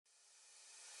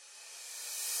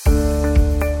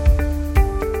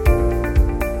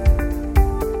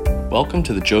Welcome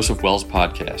to the Joseph Wells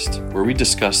Podcast, where we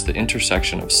discuss the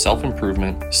intersection of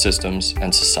self-improvement, systems,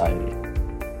 and society.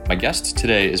 My guest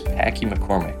today is Packy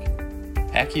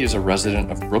McCormick. Packy is a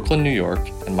resident of Brooklyn, New York,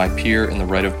 and my peer in the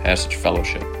Rite of Passage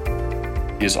Fellowship.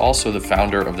 He is also the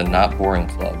founder of the Not Boring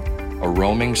Club, a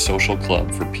roaming social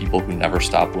club for people who never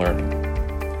stop learning.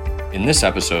 In this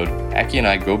episode, Packy and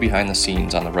I go behind the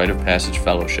scenes on the Rite of Passage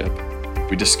Fellowship.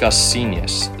 We discuss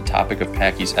Scenius, the topic of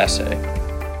Packy's essay.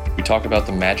 We talk about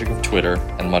the magic of Twitter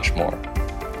and much more.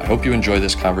 I hope you enjoy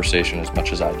this conversation as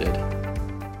much as I did.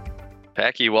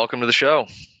 Packy, welcome to the show.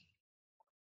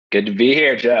 Good to be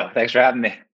here, Joe. Thanks for having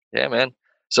me. Yeah, man.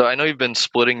 So I know you've been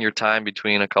splitting your time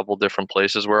between a couple different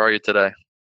places. Where are you today?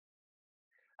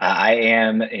 I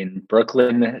am in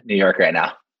Brooklyn, New York right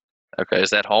now. Okay,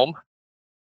 is that home?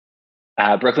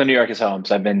 Brooklyn, New York is home.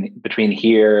 So I've been between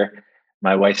here,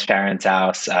 my wife's parents'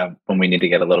 house, when we need to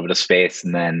get a little bit of space,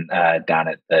 and then down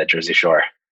at the Jersey Shore.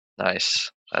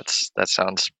 Nice. That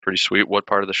sounds pretty sweet. What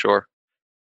part of the shore?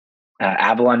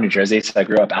 Avalon, New Jersey. So I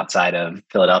grew up outside of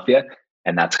Philadelphia,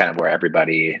 and that's kind of where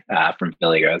everybody from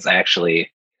Philly goes. I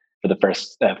actually, for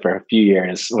a few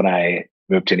years when I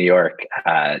moved to New York,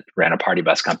 ran a party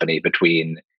bus company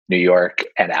between New York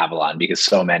and Avalon because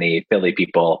so many Philly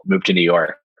people moved to New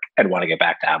York and want to get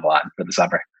back to Avalon for the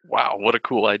summer. Wow, what a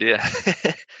cool idea.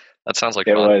 That sounds like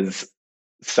it fun. was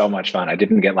so much fun. I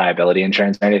didn't get liability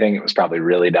insurance or anything. It was probably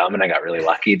really dumb, and I got really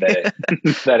lucky that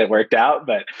that it worked out,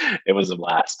 but it was a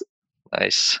blast.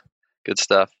 Nice. Good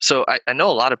stuff. So I know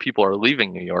a lot of people are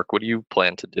leaving New York. What do you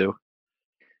plan to do?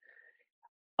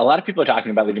 A lot of people are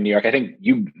talking about leaving New York. I think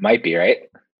you might be, right?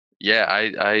 Yeah,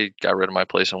 I got rid of my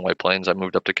place in White Plains. I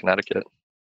moved up to Connecticut.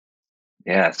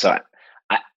 Yeah, so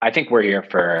I think we're here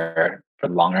for the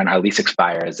long run. Our lease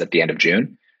expires at the end of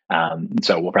June.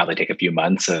 So we'll probably take a few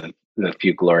months of a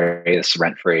few glorious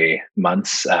rent-free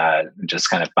months, just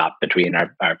kind of bop between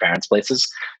our parents'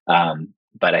 places.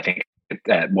 But I think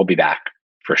we'll be back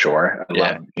for sure. I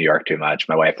love New York too much.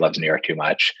 My wife loves New York too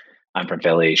much. I'm from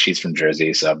Philly. She's from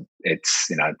Jersey. So it's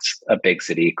a big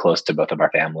city close to both of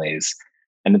our families.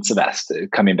 And it's the best.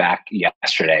 Coming back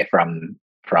yesterday from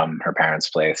her parents'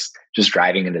 place, just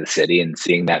driving into the city and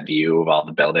seeing that view of all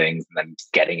the buildings and then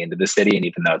getting into the city. And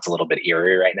even though it's a little bit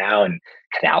eerie right now and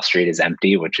Canal Street is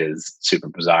empty, which is super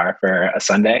bizarre for a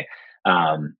Sunday,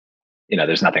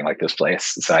 there's nothing like this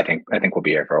place. So I think we'll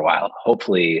be here for a while.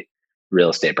 Hopefully real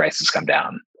estate prices come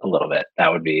down a little bit.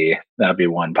 That would be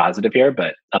one positive here,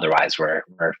 but otherwise we're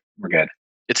good.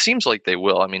 It seems like they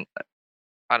will. I mean,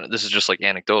 this is just like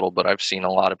anecdotal, but I've seen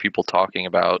a lot of people talking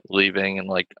about leaving, and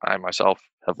like I myself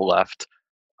have left.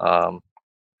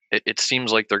 It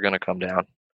seems like they're going to come down.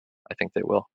 I think they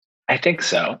will. I think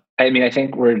so. I mean, I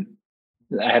think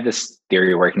I have this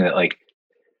theory working that like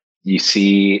you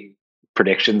see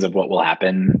predictions of what will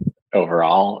happen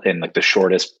overall in like the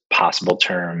shortest possible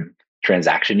term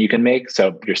transaction you can make.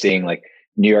 So you're seeing like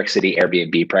New York City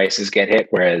Airbnb prices get hit,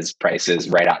 whereas prices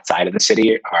right outside of the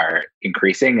city are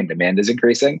increasing and demand is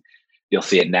increasing. You'll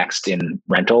see it next in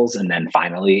rentals and then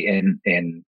finally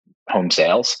in home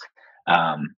sales.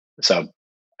 So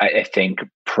I think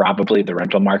probably the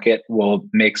rental market will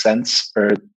make sense for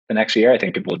the next year. I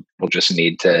think people will just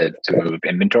need to move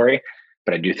inventory.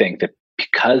 But I do think that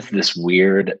because this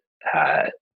weird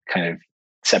kind of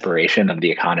separation of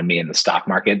the economy and the stock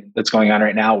market that's going on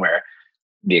right now, where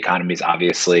the economy is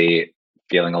obviously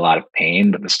feeling a lot of pain,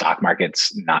 but the stock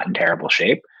market's not in terrible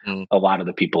shape. A lot of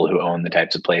the people who own the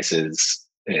types of places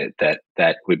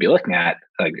that we'd be looking at,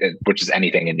 like which is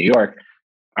anything in New York,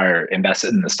 are invested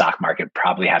in the stock market,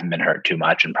 probably haven't been hurt too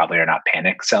much and probably are not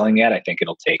panic selling yet. I think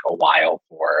it'll take a while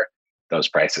for those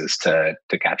prices to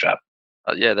catch up.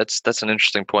 Yeah, that's an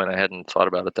interesting point. I hadn't thought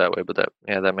about it that way, but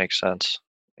that makes sense.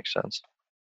 Makes sense.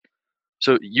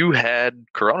 So you had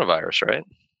coronavirus, right?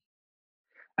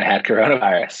 I had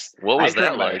coronavirus. What was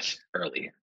that like?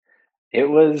 Early. It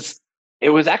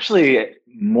was actually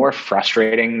more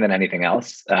frustrating than anything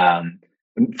else.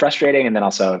 Frustrating, and then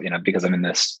also, because I'm in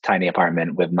this tiny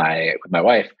apartment with my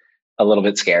wife, a little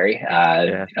bit scary.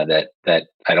 That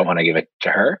I don't want to give it to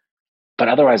her, but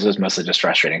otherwise it was mostly just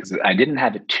frustrating because I didn't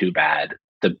have it too bad.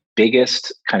 The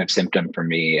biggest kind of symptom for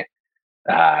me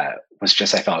was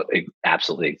just I felt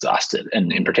absolutely exhausted,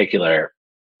 and in particular,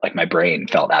 like my brain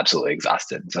felt absolutely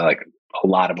exhausted. So like a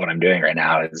lot of what I'm doing right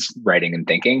now is writing and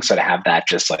thinking. So to have that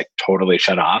just like totally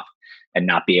shut off and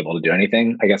not be able to do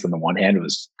anything, I guess on the one hand it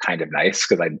was kind of nice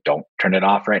because I don't turn it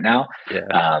off right now.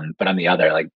 Yeah. But on the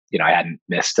other, like, I hadn't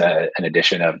missed an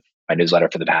edition of my newsletter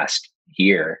for the past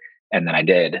year. And then I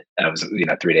did. I was,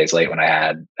 3 days late when I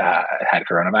had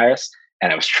coronavirus,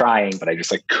 and I was trying, but I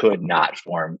just like could not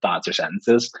form thoughts or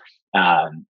sentences.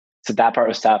 So that part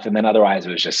was tough. And then otherwise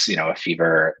it was just, a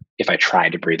fever. If I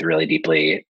tried to breathe really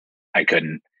deeply, I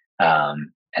couldn't.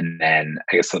 And then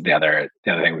I guess the other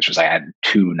thing was just I had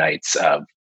 2 nights of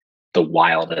the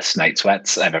wildest night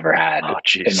sweats I've ever had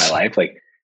in my life. Like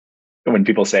when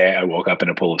people say I woke up in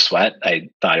a pool of sweat, I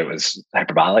thought it was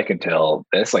hyperbolic until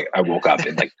this. Like I woke up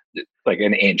in like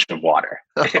an inch of water.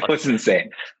 It was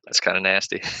insane. That's kind of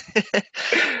nasty.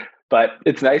 But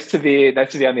it's nice to be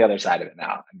on the other side of it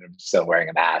now. And I'm still wearing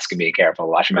a mask and being careful,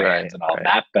 washing my hands and all of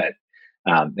that. But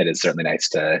it is certainly nice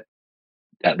to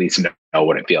at least know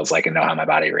what it feels like and know how my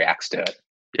body reacts to it.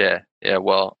 Yeah.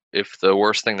 Well, if the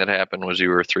worst thing that happened was you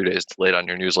were 3 days late on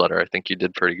your newsletter, I think you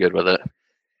did pretty good with it.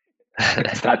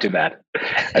 It's not too bad.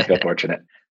 I feel fortunate.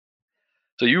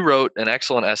 So you wrote an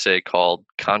excellent essay called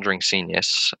Conjuring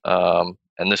Scenius,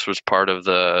 and this was part of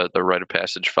the Rite of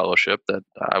Passage Fellowship that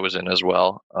I was in as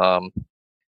well. Look,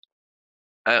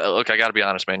 I got to be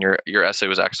honest, man. Your essay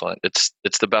was excellent.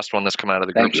 It's the best one that's come out of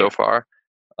the group so far.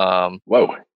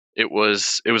 Whoa! It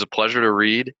was a pleasure to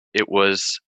read.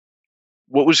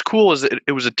 What was cool is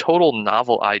it was a total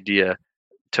novel idea,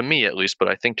 to me at least, but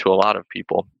I think to a lot of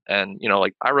people. And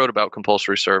like I wrote about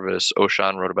compulsory service,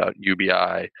 Oshan wrote about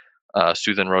UBI,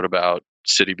 Suthan wrote about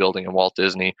city building and Walt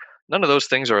Disney. None of those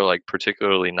things are like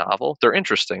particularly novel. They're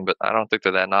interesting, but I don't think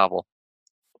they're that novel.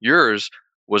 Yours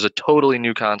was a totally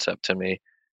new concept to me.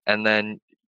 And then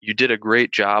you did a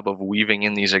great job of weaving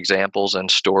in these examples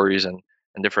and stories and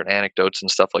different anecdotes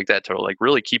and stuff like that to like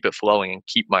really keep it flowing and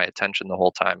keep my attention the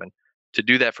whole time. And to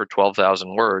do that for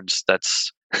 12,000 words,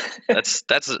 that's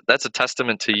a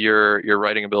testament to your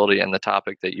writing ability and the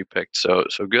topic that you picked. So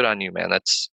good on you, man.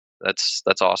 That's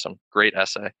awesome. Great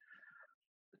essay.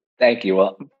 Thank you.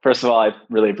 Well, first of all, I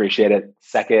really appreciate it.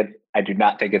 Second, I do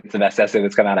not think it's the best essay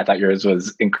that's come out. I thought yours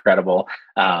was incredible.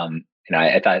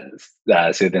 I thought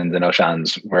Suthan's and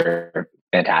Oshan's were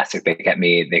fantastic. They kept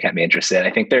me interested. I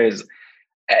think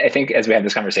as we have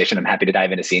this conversation, I'm happy to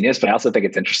dive into Scenius, but I also think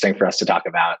it's interesting for us to talk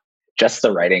about just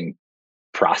the writing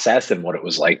process and what it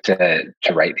was like to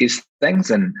write these things.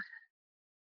 And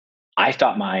I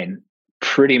thought mine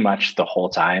pretty much the whole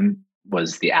time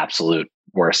was the absolute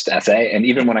worst essay. And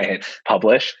even when I hit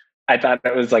publish, I thought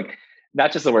it was like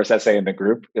not just the worst essay in the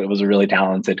group. It was a really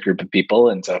talented group of people.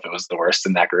 And so if it was the worst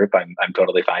in that group, I'm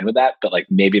totally fine with that. But like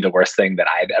maybe the worst thing that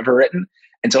I'd ever written.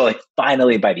 And so like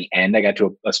finally by the end, I got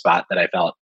to a spot that I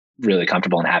felt really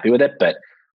comfortable and happy with it. But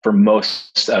for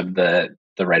most of the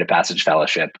Rite of Passage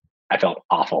Fellowship, I felt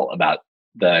awful about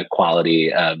the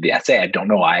quality of the essay. I don't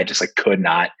know why. I just like could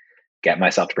not get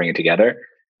myself to bring it together.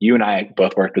 You and I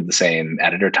both worked with the same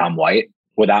editor, Tom White.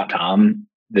 Without Tom,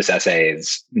 this essay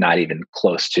is not even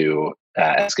close to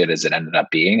as good as it ended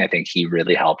up being. I think he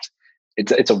really helped.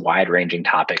 It's a wide-ranging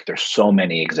topic. There's so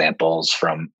many examples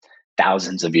from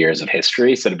thousands of years of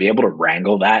history. So to be able to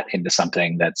wrangle that into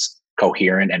something that's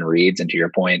coherent and reads, and to your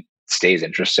point, stays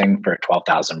interesting for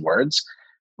 12,000 words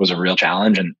was a real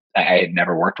challenge. And I had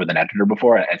never worked with an editor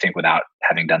before. I think without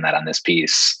having done that on this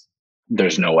piece,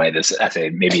 there's no way this essay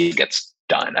maybe gets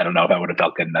done. I don't know if I would have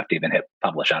felt good enough to even hit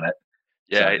publish on it.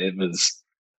 Yeah, so it was.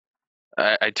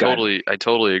 I totally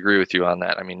agree with you on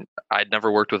that. I mean, I'd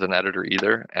never worked with an editor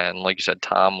either, and like you said,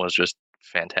 Tom was just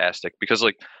fantastic because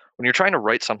like when you're trying to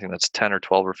write something that's 10 or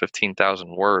 12 or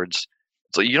 15,000 words,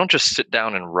 it's like you don't just sit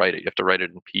down and write it. You have to write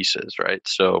it in pieces, right?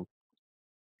 So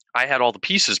I had all the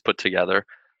pieces put together,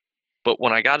 but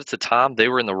when I got it to Tom, they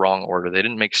were in the wrong order. They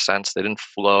didn't make sense. They didn't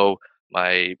flow.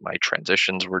 My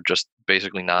transitions were just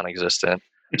basically non-existent.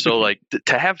 So like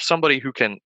to have somebody who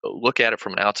can look at it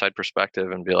from an outside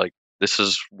perspective and be like, this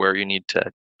is where you need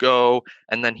to go.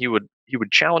 And then he would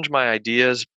challenge my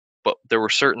ideas, but there were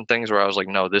certain things where I was like,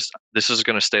 no, this is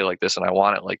going to stay like this and I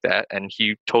want it like that. And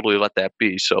he totally let that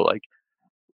be. So like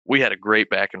we had a great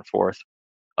back and forth.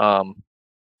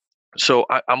 So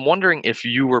I'm wondering if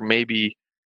you were maybe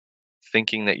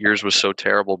thinking that yours was so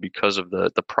terrible because of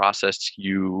the process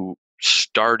you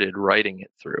started writing it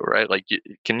through, right? Like,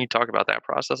 can you talk about that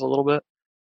process a little bit?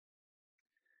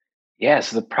 Yeah.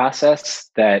 So the process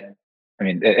I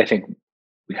think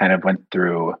we kind of went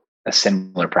through a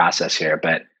similar process here,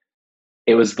 but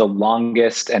it was the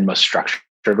longest and most structured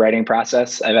writing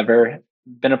process I've ever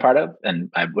been a part of.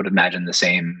 And I would imagine the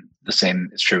same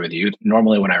is true with you.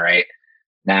 Normally when I write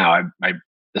now, I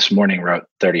this morning wrote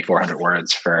 3,400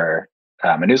 words for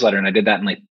my newsletter, and I did that in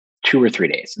like 2 or 3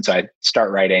 days. And so I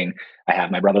start writing, I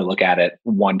have my brother look at it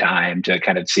one time to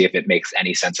kind of see if it makes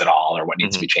any sense at all or what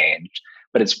needs to be changed.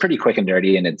 But it's pretty quick and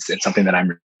dirty, and it's something that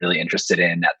I'm really interested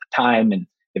in at the time. And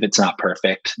if it's not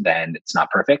perfect, then it's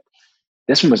not perfect.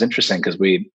 This one was interesting because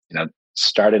we,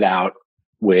 started out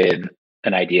with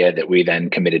an idea that we then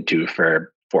committed to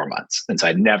for 4 months. And so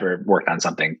I'd never worked on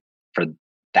something for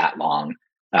that long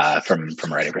from a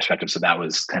writing perspective. So that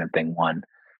was kind of thing one.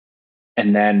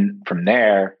 And then from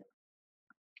there,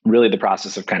 really the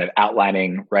process of kind of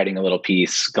outlining, writing a little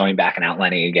piece, going back and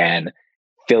outlining again,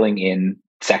 filling in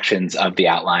sections of the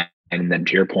outline, and then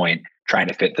to your point, trying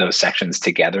to fit those sections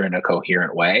together in a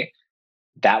coherent way.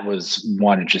 That was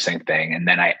one interesting thing. And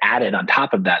then I added on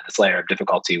top of that this layer of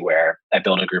difficulty where I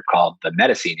built a group called the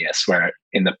Scenius, where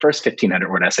in the first 1,500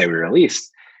 word essay we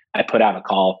released, I put out a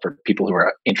call for people who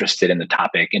are interested in the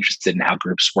topic, interested in how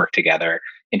groups work together,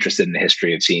 interested in the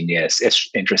history of Scenius,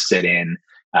 interested in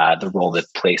the role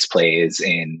that place plays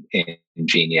in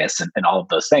Genius and all of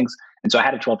those things. And so I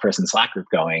had a 12-person Slack group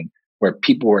going where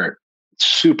people were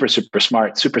super, super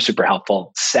smart, super, super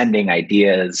helpful, sending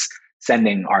ideas,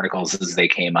 sending articles as they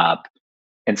came up.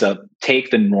 And so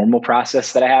take the normal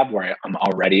process that I have where I'm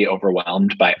already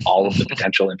overwhelmed by all of the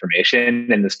potential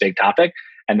information in this big topic,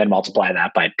 and then multiply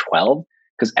that by 12,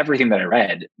 because everything that I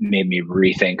read made me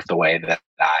rethink the way that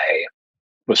I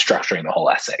was structuring the whole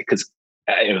essay. Because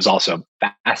it was also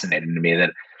fascinating to me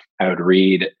that I would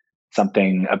read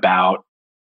something about,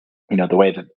 the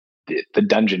way that the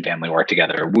Dungeon family worked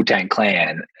together, Wu-Tang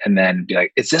Clan, and then be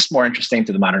like, is this more interesting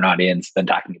to the modern audience than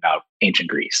talking about ancient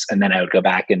Greece? And then I would go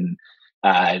back and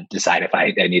decide if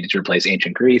I needed to replace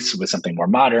ancient Greece with something more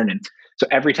modern. And so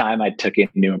every time I took in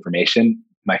new information,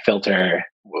 my filter,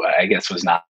 I guess, was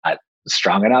not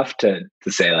strong enough to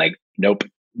say like, nope,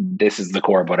 this is the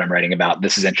core of what I'm writing about.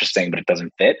 This is interesting, but it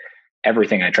doesn't fit.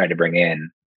 Everything I tried to bring in,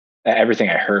 everything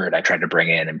I heard, I tried to bring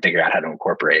in and figure out how to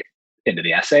incorporate into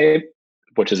the essay,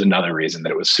 which is another reason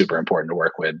that it was super important to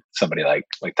work with somebody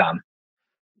like Tom.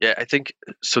 Yeah, I think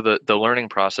so. The learning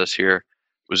process here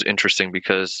was interesting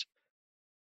because,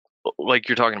 like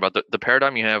you're talking about, the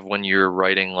paradigm you have when you're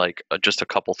writing like just a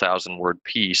couple thousand word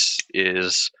piece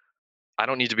is, I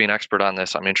don't need to be an expert on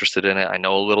this. I'm interested in it. I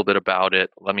know a little bit about it.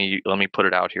 Let me put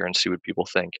it out here and see what people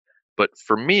think. But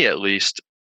for me, at least,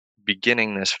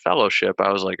 beginning this fellowship,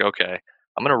 I was like, okay,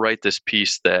 I'm going to write this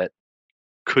piece that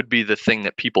could be the thing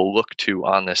that people look to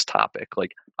on this topic.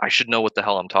 Like, I should know what the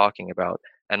hell I'm talking about.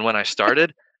 And when I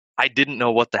started, I didn't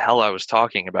know what the hell I was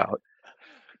talking about.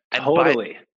 And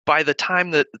totally. by the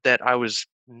time that I was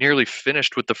nearly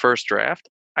finished with the first draft,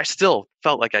 I still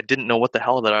felt like I didn't know what the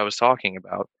hell that I was talking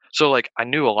about. So like, I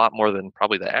knew a lot more than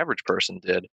probably the average person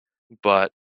did.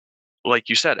 But like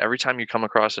you said, every time you come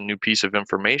across a new piece of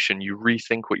information, you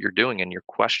rethink what you're doing and you're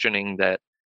questioning that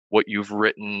what you've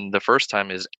written the first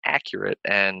time is accurate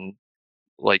and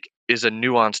like is a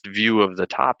nuanced view of the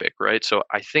topic, right? So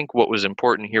I think what was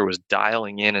important here was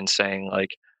dialing in and saying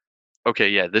like, okay,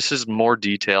 yeah, this is more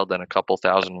detailed than a couple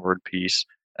thousand word piece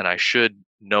and I should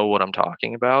know what I'm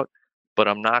talking about, but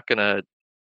I'm not going to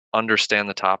understand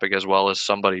the topic as well as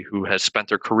somebody who has spent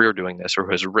their career doing this or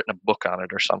who has written a book on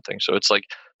it or something. So it's like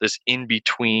this in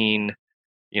between,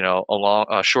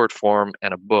 a short form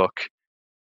and a book.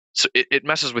 So it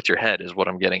messes with your head is what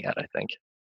I'm getting at, I think.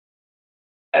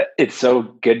 It's so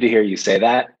good to hear you say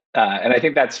that. And I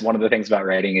think that's one of the things about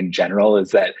writing in general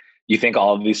is that you think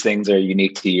all of these things are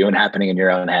unique to you and happening in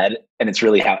your own head. And it's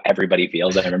really how everybody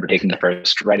feels. I remember taking the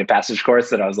first rite of passage course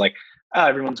that I was like, oh,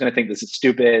 everyone's going to think this is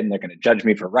stupid and they're going to judge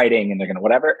me for writing and they're going to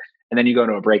whatever. And then you go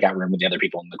into a breakout room with the other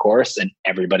people in the course and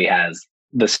everybody has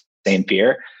the same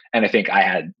fear. And I think I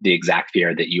had the exact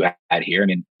fear that you had here. I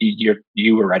mean,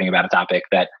 you were writing about a topic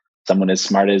that someone as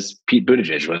smart as Pete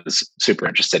Buttigieg was super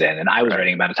interested in. And I was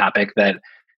writing about a topic that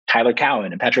Tyler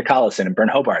Cowen and Patrick Collison and Bern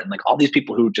Hobart and like all these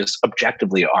people who just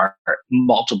objectively are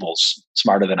multiples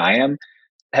smarter than I am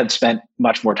have spent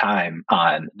much more time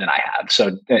on than I have.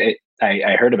 So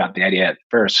I heard about the idea at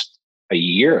first a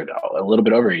little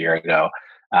bit over a year ago,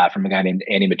 from a guy named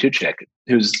Andy Matuchik,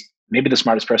 who's maybe the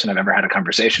smartest person I've ever had a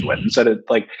conversation with. And so to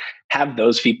like have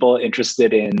those people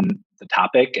interested in the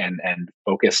topic and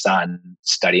focused on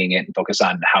studying it and focused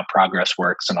on how progress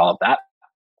works and all of that,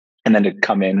 and then to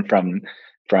come in from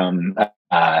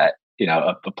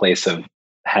a place of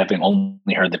having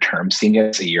only heard the term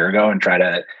Scenius a year ago and try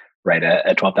to write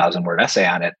a 12,000 word essay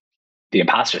on it, the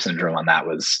imposter syndrome on that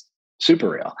was super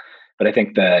real. But I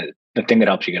think the thing that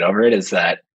helps you get over it is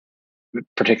that,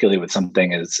 particularly with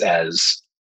something as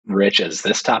rich as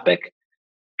this topic,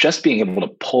 just being able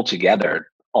to pull together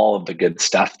all of the good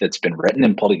stuff that's been written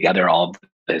and pull together all of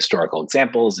the historical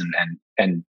examples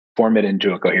and form it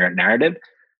into a coherent narrative,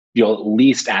 you'll at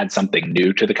least add something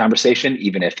new to the conversation,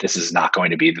 even if this is not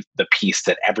going to be the piece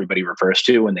that everybody refers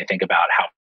to when they think about how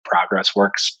progress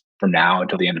works from now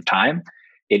until the end of time.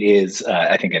 It is,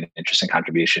 I think, an interesting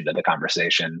contribution to the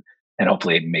conversation, and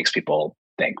hopefully it makes people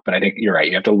think. But I think you're right.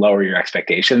 You have to lower your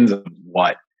expectations of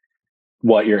what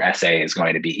what your essay is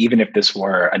going to be. Even if this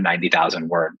were a 90,000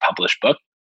 word published book,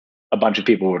 a bunch of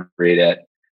people would read it.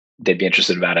 They'd be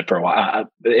interested in it for a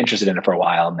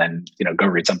while, and then go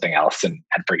read something else and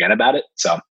forget about it.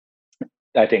 So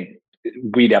I think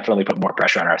we definitely put more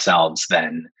pressure on ourselves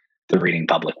than the reading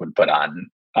public would put on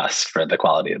us for the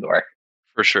quality of the work.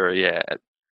 For sure, yeah.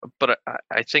 But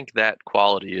I think that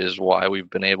quality is why we've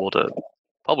been able to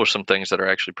publish some things that are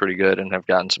actually pretty good and have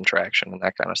gotten some traction and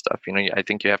that kind of stuff. I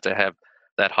think you have to have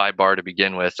that high bar to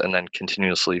begin with and then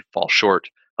continuously fall short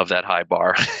of that high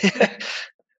bar.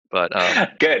 But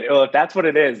good. Well, if that's what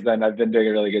it is, then I've been doing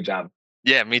a really good job.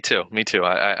 Yeah, me too.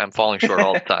 I'm falling short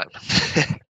all the time.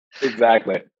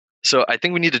 Exactly. So I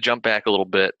think we need to jump back a little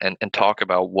bit and talk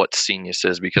about what Scenius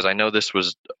is, because I know this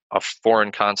was a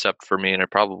foreign concept for me and it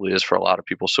probably is for a lot of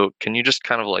people. So can you just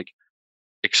kind of like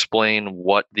explain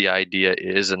what the idea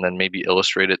is and then maybe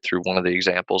illustrate it through one of the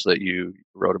examples that you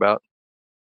wrote about?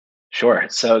 Sure.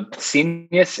 So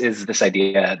Scenius is this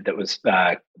idea that was,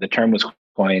 the term was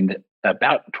coined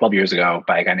about 12 years ago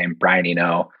by a guy named Brian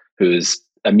Eno, who's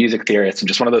a music theorist and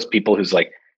just one of those people who's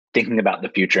like thinking about the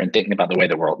future and thinking about the way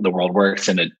the world works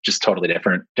in a just totally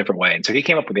different way. And so he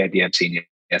came up with the idea of Scenius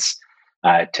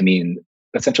to mean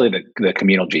essentially the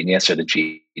communal genius or the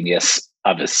genius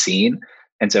of a scene.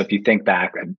 And so if you think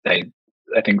back, I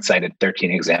think cited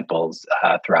 13 examples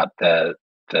throughout the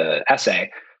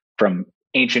essay, from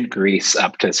ancient Greece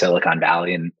up to Silicon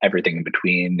Valley and everything in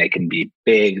between. They can be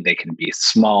big, they can be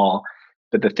small.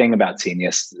 But the thing about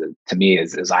Scenius, to me,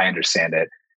 is, as I understand it,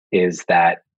 is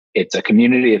that it's a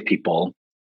community of people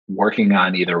working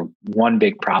on either one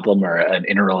big problem or an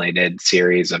interrelated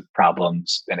series of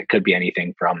problems. And it could be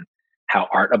anything from how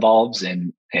art evolves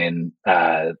in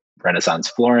Renaissance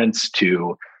Florence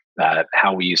to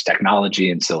how we use technology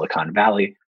in Silicon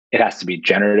Valley. It has to be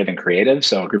generative and creative.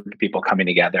 So a group of people coming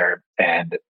together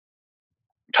and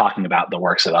talking about the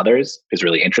works of others is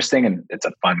really interesting. And it's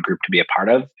a fun group to be a part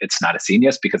of. It's not a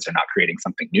Scenius because they're not creating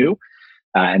something new.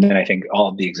 And then I think all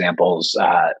of the examples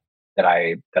that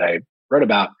I wrote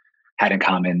about had in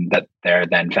common that they're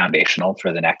then foundational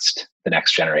for the next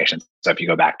generation. So if you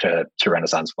go back to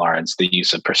Renaissance Florence, the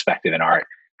use of perspective in art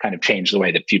kind of changed the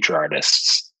way that future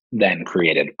artists then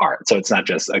created art. So it's not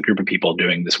just a group of people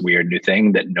doing this weird new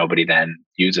thing that nobody then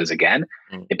uses again.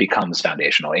 It becomes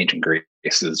foundational. Ancient Greece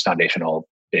is foundational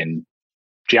in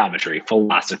geometry,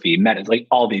 philosophy, like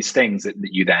all these things that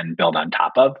you then build on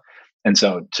top of. And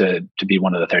so to be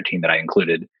one of the 13 that I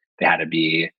included, they had to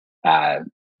be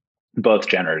both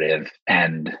generative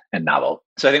and novel.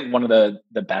 So I think one of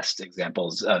the best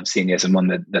examples of Scenius, and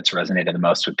one that's resonated the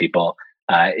most with people,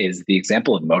 is the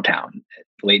example of Motown.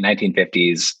 Late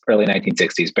 1950s, early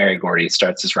 1960s, Berry Gordy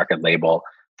starts this record label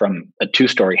from a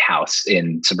 2-story house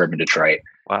in suburban Detroit.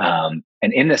 Wow.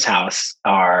 And in this house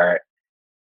are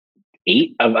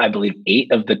 8 of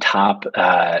the top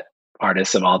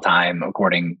artists of all time,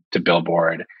 according to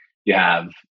Billboard. You have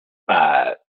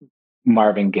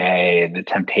Marvin Gaye, The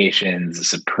Temptations, The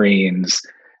Supremes.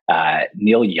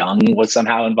 Neil Young was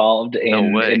somehow involved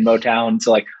in Motown.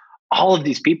 So like all of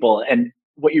these people, and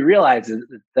what you realize is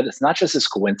that it's not just this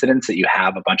coincidence that you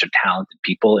have a bunch of talented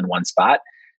people in one spot.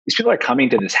 These people are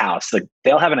coming to this house. Like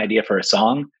they'll have an idea for a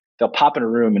song. They'll pop in a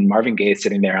room and Marvin Gaye is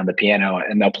sitting there on the piano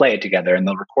and they'll play it together and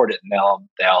they'll record it and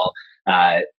they'll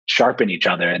sharpen each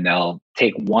other and they'll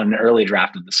take one early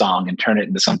draft of the song and turn it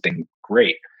into something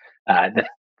great.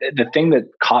 The thing that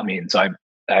caught me, and so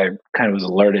I kind of was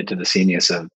alerted to the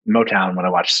Scenius of Motown when I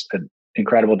watched an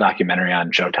incredible documentary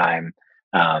on Showtime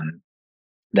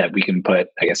that we can put,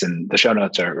 I guess, in the show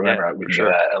notes or wherever we can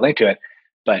give a link to it.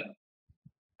 But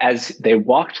as they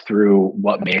walked through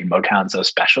what made Motown so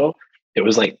special, it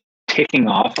was like ticking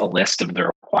off a list of the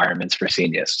requirements for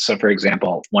Scenius. So for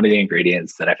example, one of the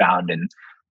ingredients that I found in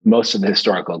most of the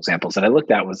historical examples that I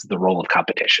looked at was the role of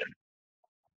competition.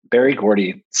 Berry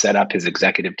Gordy set up his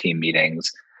executive team meetings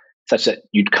such that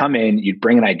you'd come in, you'd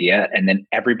bring an idea, and then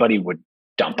everybody would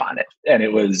dump on it. And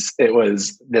it was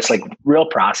this like real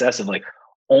process of like,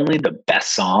 only the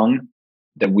best song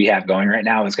that we have going right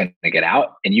now is going to get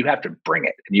out, and you have to bring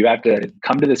it. And you have to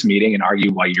come to this meeting and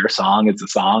argue why your song is the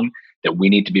song that we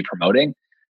need to be promoting.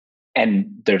 And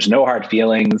there's no hard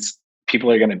feelings.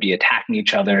 People are going to be attacking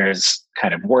each other's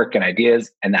kind of work and ideas,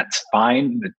 and that's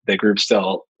fine. The group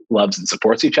still loves and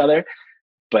supports each other,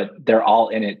 but they're all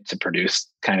in it to produce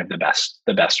kind of the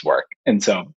best work. And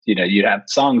so, you have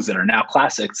songs that are now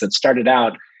classics that started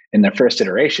out in their first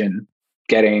iteration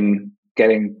getting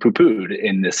poo-pooed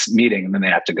in this meeting, and then they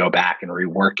have to go back and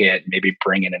rework it, maybe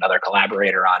bring in another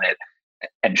collaborator on it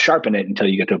and sharpen it until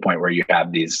you get to a point where you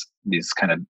have these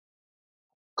kind of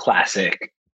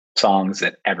classic songs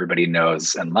that everybody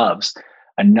knows and loves.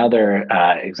 Another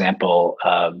example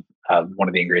of one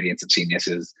of the ingredients of Scenius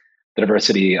is the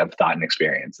diversity of thought and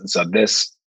experience. And so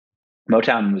this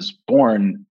Motown was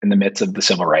born in the midst of the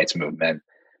civil rights movement.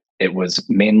 It was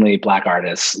mainly Black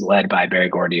artists led by Berry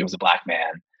Gordy, who was a Black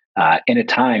man, in a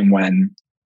time when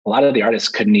a lot of the artists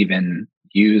couldn't even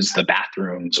use the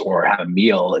bathrooms or have a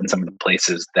meal in some of the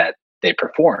places that they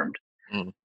performed.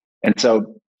 Mm. And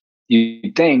so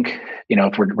you think,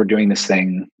 if we're doing this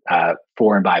thing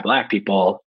for and by Black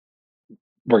people,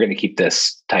 we're going to keep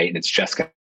this tight and it's just going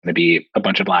to be a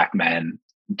bunch of Black men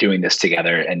doing this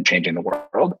together and changing the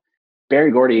world.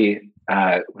 Berry Gordy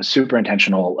was super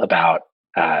intentional about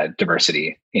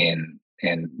diversity in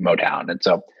Motown. And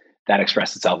so that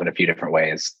expressed itself in a few different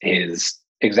ways. His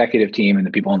executive team and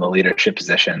the people in the leadership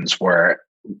positions were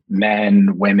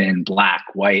men, women, Black,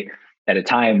 white, at a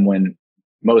time when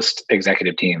most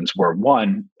executive teams were,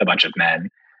 one, a bunch of men,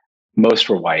 most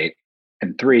were white,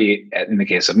 and three, in the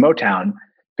case of Motown,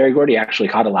 Berry Gordy actually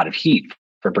caught a lot of heat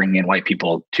for bringing in white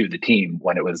people to the team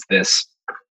when it was this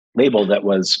label that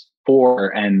was for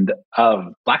and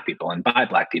of Black people and by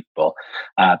Black people.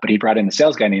 But he brought in a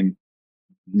sales guy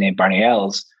named Barney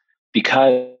Ailes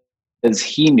because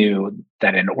he knew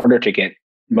that in order to get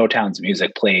Motown's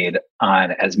music played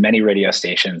on as many radio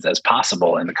stations as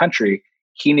possible in the country,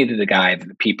 he needed a guy that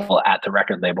the people at the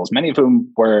record labels, many of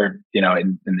whom were,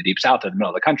 in the deep South or the middle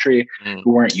of the country,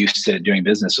 who weren't used to doing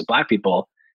business with Black people,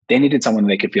 they needed someone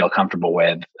they could feel comfortable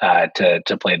with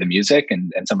to play the music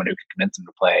and someone who could convince them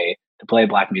to play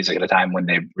Black music at a time when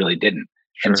they really didn't.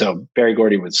 Sure. And so Berry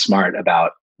Gordy was smart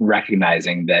about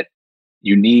recognizing that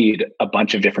you need a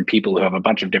bunch of different people who have a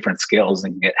bunch of different skills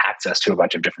and get access to a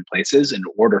bunch of different places in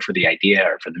order for the idea,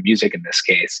 or for the music in this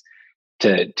case,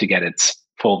 to get its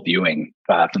full viewing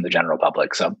from the general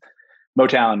public. So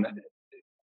Motown,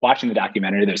 watching the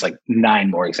documentary, there's like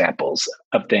 9 more examples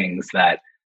of things that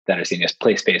are seen as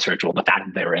place-based ritual. The fact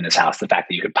that they were in his house, the fact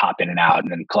that you could pop in and out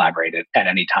and then collaborate at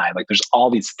any time. Like there's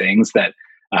all these things that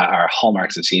are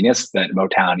hallmarks of Scenius that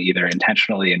Motown either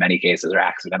intentionally in many cases or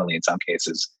accidentally in some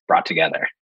cases brought together.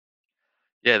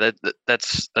 Yeah,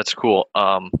 that's cool.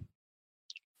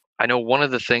 I know one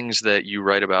of the things that you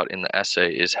write about in the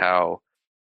essay is how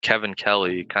Kevin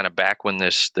Kelly, kind of back when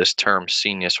this term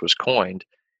Scenius was coined,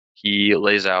 he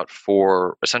lays out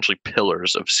 4 essentially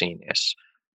pillars of Scenius,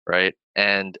 right?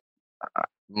 And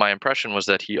my impression was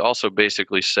that he also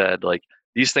basically said, like,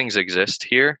 these things exist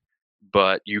here,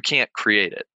 but you can't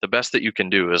create it. The best that you can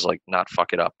do is like not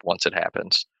fuck it up once it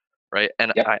happens, right?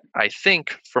 And yep. I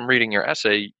think from reading your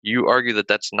essay, you argue that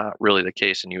that's not really the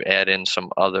case, and you add in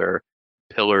some other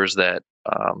pillars that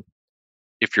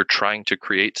if you're trying to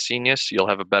create Scenius, you'll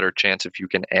have a better chance if you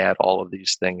can add all of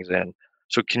these things in.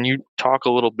 So can you talk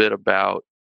a little bit about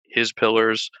his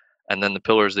pillars and then the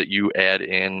pillars that you add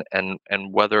in, and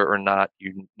whether or not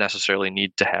you necessarily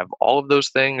need to have all of those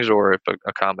things, or if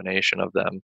a combination of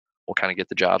them will kind of get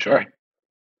the job done?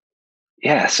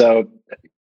 Yeah. So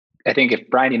I think if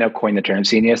Brian Eno coined the term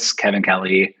Scenius, Kevin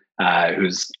Kelly,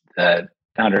 who's the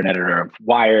founder and editor of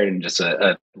Wired and just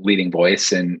a leading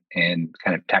voice in kind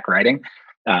of tech writing,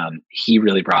 he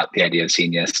really brought the idea of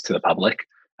Scenius to the public.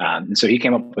 And so he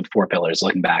came up with 4 pillars,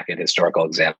 looking back at historical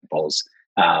examples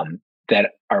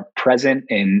that are present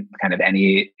in kind of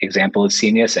any example of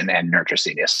Scenius and nurture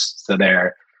Scenius. So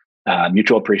they're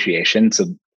mutual appreciation. So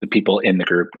the people in the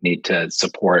group need to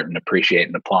support and appreciate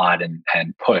and applaud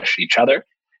and push each other.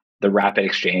 The rapid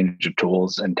exchange of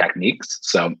tools and techniques.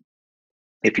 So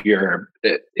if you're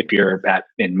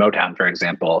in Motown, for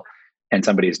example, and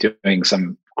somebody's doing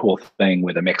some cool thing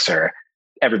with a mixer,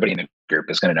 everybody in the group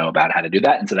is going to know about how to do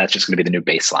that, and so that's just going to be the new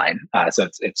baseline. So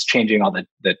it's changing all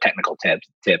the technical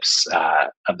tips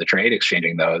of the trade,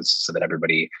 exchanging those so that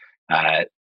everybody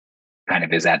kind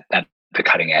of is at the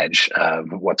cutting edge of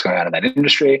what's going on in that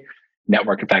industry.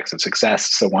 Network effects of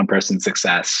success. So one person's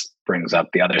success brings up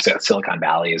the other. So Silicon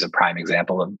Valley is a prime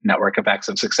example of network effects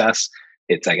of success.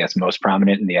 It's, I guess, most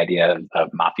prominent in the idea of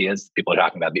mafias. People are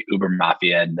talking about the Uber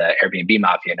mafia and the Airbnb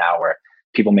mafia now, where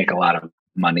people make a lot of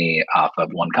money off of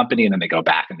one company and then they go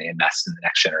back and they invest in the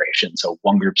next generation. So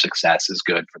one group's success is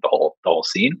good for the whole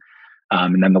scene.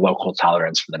 And then the local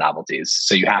tolerance for the novelties.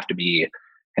 So you have to be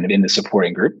kind of in the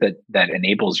supporting group that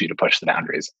enables you to push the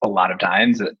boundaries. A lot of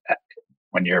times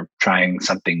when you're trying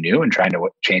something new and trying to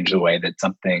change the way that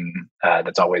something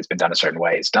that's always been done a certain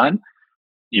way is done,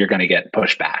 you're going to get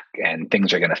pushback and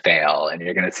things are going to fail and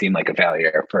you're going to seem like a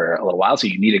failure for a little while. So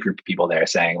you need a group of people there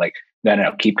saying like,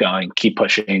 no, keep going, keep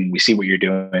pushing. We see what you're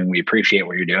doing. We appreciate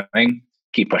what you're doing.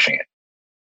 Keep pushing it.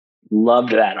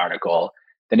 Loved that article.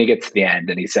 Then he gets to the end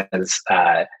and he says,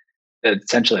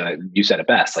 essentially, like you said it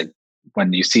best, like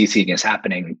when you see Scenius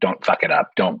happening, don't fuck it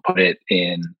up. Don't put it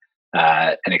in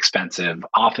an expensive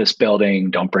office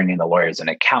building. Don't bring in the lawyers and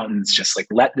accountants. Just like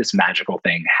let this magical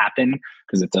thing happen,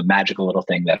 because it's a magical little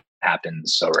thing that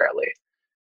happens so rarely.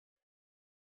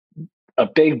 A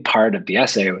big part of the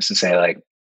essay was to say, like,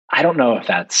 I don't know if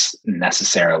that's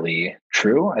necessarily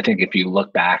true. I think if you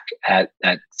look back at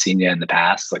Scenius in the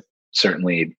past, like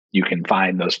certainly you can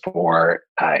find those four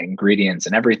ingredients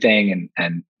and everything,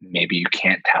 and maybe you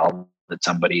can't tell that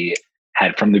somebody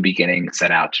had from the beginning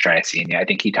set out to try a Scenius. I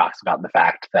think he talks about the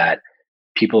fact that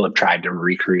people have tried to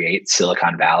recreate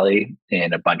Silicon Valley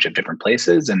in a bunch of different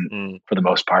places, and for the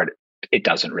most part, it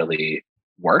doesn't really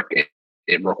work.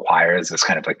 It requires this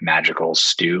kind of like magical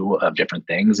stew of different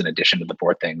things in addition to the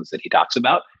four things that he talks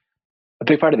about. A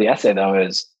big part of the essay, though,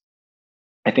 is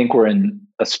I think we're in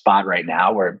a spot right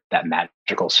now where that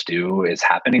magical stew is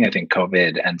happening. I think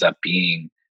COVID ends up being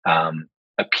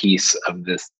a piece of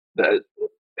this,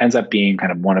 ends up being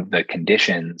kind of one of the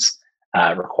conditions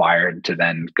required to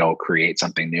then go create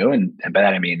something new. And by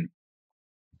that, I mean,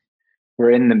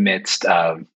 we're in the midst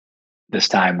of this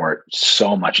time where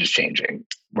so much is changing.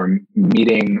 We're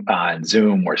meeting on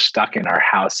Zoom. We're stuck in our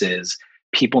houses.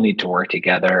 People need to work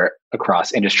together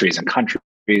across industries and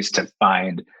countries to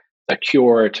find a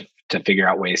cure, to figure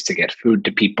out ways to get food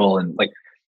to people. And like,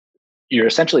 you're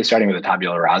essentially starting with a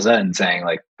tabula rasa and saying,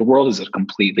 like, the world is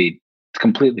completely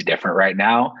different right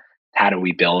now. How do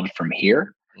we build from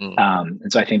here?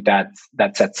 And so I think that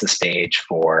sets the stage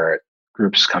for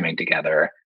groups coming together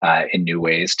in new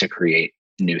ways to create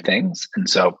new things. And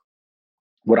so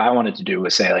what I wanted to do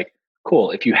was say, like,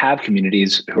 cool, if you have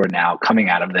communities who are now coming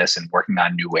out of this and working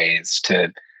on new ways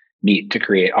to meet, to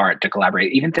create art, to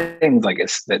collaborate, even things like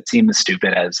that seem as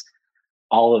stupid as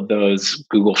all of those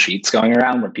Google Sheets going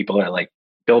around where people are like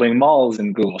building malls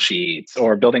in Google Sheets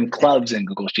or building clubs in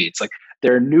Google Sheets. Like,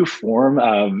 they're a new form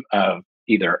of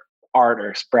either art or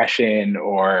expression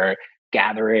or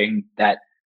gathering that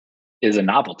is a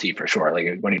novelty for sure.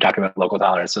 Like when you talk about local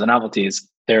dollars, so the novelties,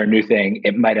 they're a new thing.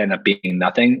 It might end up being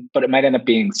nothing, but it might end up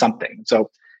being something. So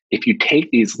if you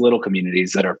take these little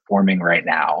communities that are forming right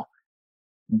now,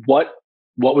 what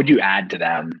would you add to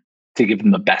them to give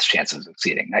them the best chance of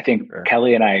succeeding? I think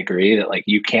Kelly and I agree that like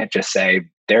you can't just say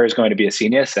there is going to be a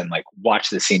Scenius and like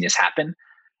watch the Scenius happen.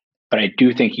 But I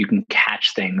do think you can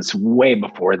catch things way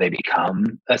before they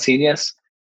become a Scenius,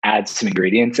 add some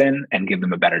ingredients in, and give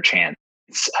them a better chance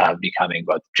of becoming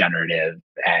both generative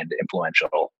and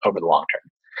influential over the long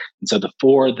term. And so the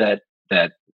four that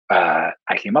I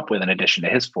came up with in addition to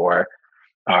his four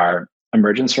are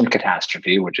emergence from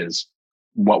catastrophe, which is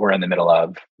what we're in the middle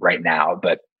of right now.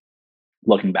 But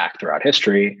looking back throughout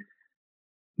history,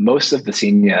 most of the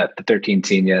Scenius, the 13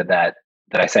 Scenius that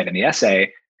I cite in the essay, I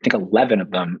think 11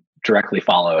 of them directly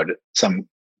followed some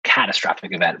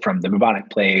catastrophic event, from the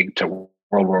bubonic plague to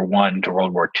World War I to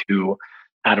World War II.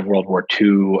 Out of World War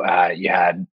II, you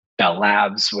had Bell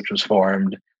Labs, which was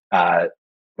formed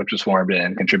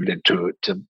and contributed to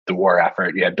the war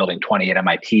effort. You had Building 20 at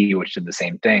MIT, which did the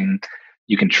same thing.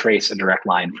 You can trace a direct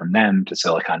line from them to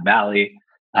Silicon Valley.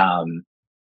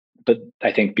 But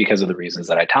I think because of the reasons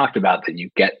that I talked about, that you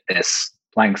get this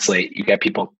blank slate, you get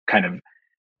people kind of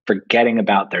forgetting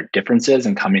about their differences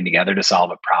and coming together to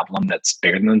solve a problem that's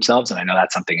bigger than themselves. And I know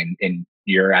that's something in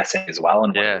your essay as well.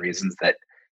 And one of the reasons that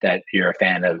you're a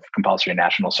fan of compulsory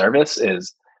national service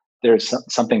is there's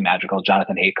something magical.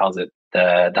 Jonathan Haidt calls it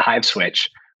the hive switch,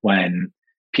 when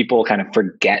people kind of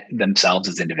forget themselves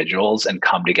as individuals and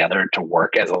come together to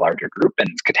work as a larger group. And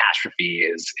catastrophe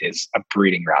is a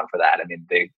breeding ground for that. I mean,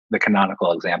 the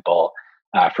canonical example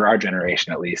for our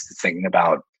generation, at least, is thinking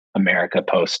about America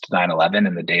post 9/11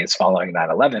 and the days following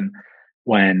 9/11,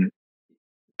 when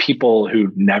people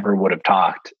who never would have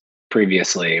talked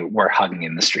previously were hugging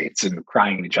in the streets and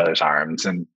crying in each other's arms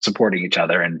and supporting each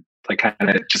other and like kind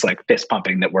of just like fist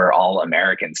pumping that we're all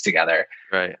Americans together.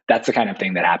 Right. That's the kind of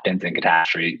thing that happens in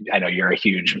catastrophe. I know you're a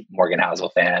huge Morgan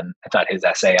Housel fan. I thought his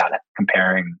essay on it,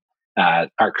 comparing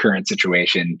our current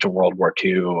situation to World War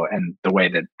II and the way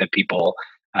that people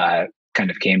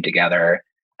kind of came together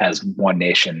as one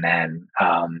nation then,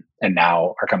 and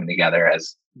now are coming together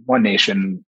as one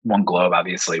nation, one globe,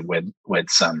 obviously with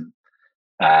some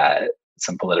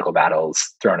political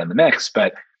battles thrown in the mix,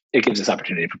 but it gives us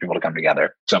opportunity for people to come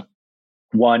together. So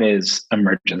one is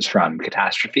emergence from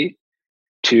catastrophe.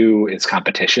 Two is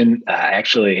competition. I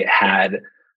actually had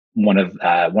one of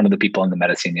the people in the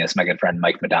Meta-Scenius, my good friend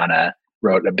Mike Madonna,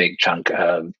 wrote a big chunk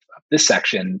of this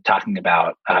section talking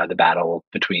about the battle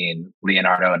between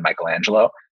Leonardo and Michelangelo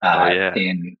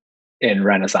in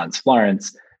Renaissance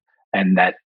Florence, and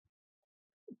that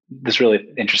this really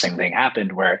interesting thing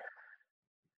happened where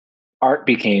art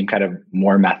became kind of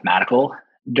more mathematical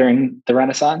during the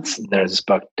Renaissance. There's this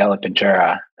book, Della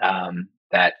Pintura,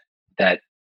 that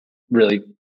really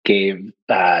gave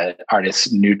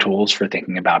artists new tools for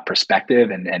thinking about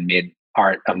perspective and made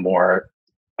art a more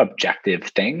objective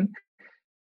thing.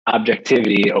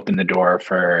 Objectivity opened the door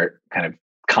for kind of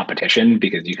competition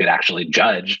because you could actually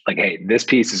judge, like, hey, this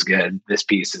piece is good, this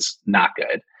piece is not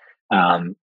good.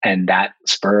 And that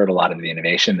spurred a lot of the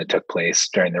innovation that took place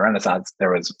during the Renaissance.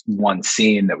 There was one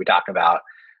scene that we talk about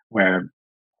where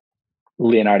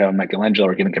Leonardo and Michelangelo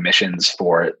were given commissions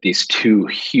for these two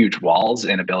huge walls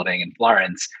in a building in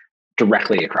Florence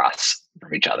directly across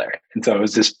from each other. And so it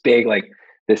was this big, like,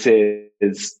 this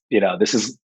is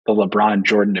the LeBron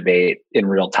Jordan debate in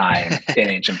real time in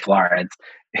ancient Florence.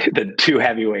 The two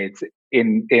heavyweights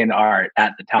in art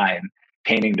at the time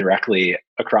painting directly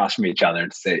across from each other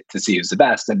to see who's the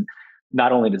best. And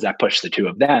not only does that push the two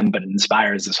of them, but it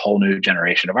inspires this whole new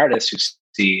generation of artists who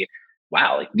see,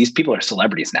 wow, like, these people are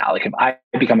celebrities now. Like, if I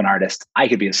become an artist, I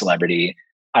could be a celebrity.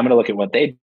 I'm going to look at what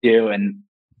they do and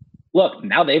look,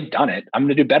 now they've done it. I'm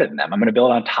going to do better than them. I'm going to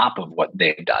build on top of what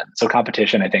they've done. So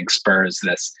competition, I think, spurs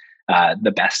this,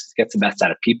 gets the best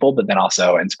out of people, but then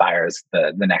also inspires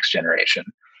the next generation.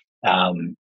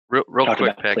 Real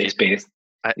quick, Packy.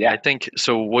 Yeah. I think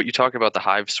so. What you talk about, the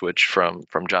hive switch from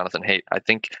Jonathan Haidt, I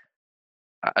think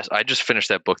I just finished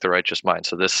that book, The Righteous Mind.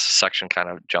 So this section kind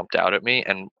of jumped out at me.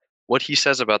 And what he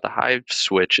says about the hive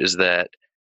switch is that,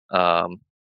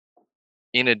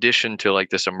 in addition to like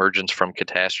this emergence from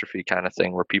catastrophe kind of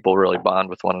thing where people really bond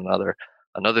with one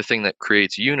another thing that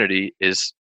creates unity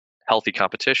is healthy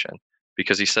competition,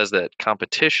 because he says that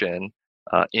competition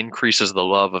increases the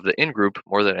love of the in-group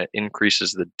more than it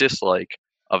increases the dislike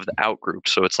of the out-group.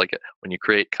 So it's like when you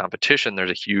create competition,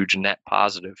 there's a huge net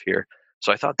positive here.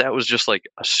 So I thought that was just like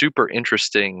a super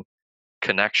interesting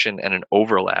connection and an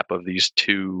overlap of these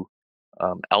two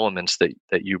elements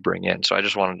that you bring in. So I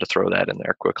just wanted to throw that in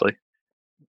there quickly.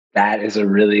 That's a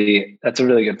really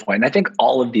good point. And I think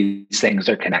all of these things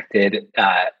are connected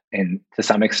in to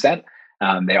some extent.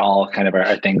 They all kind of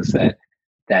are things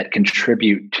that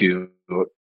contribute to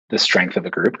the strength of a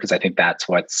group, because I think that's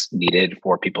what's needed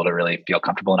for people to really feel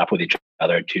comfortable enough with each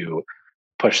other to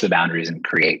push the boundaries and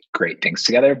create great things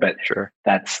together. But sure,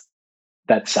 that's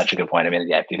such a good point. I mean,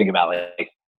 yeah, if you think about,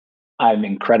 like, I'm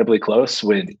incredibly close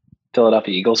with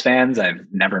Philadelphia Eagles fans I've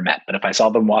never met, but if I saw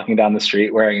them walking down the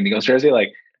street wearing an Eagles jersey,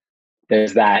 like,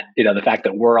 there's that, the fact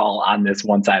that we're all on this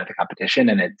one side of the competition,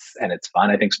 and it's fun.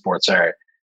 I think sports are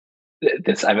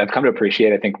this. I've come to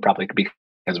appreciate. I think probably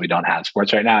because we don't have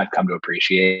sports right now, I've come to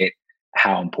appreciate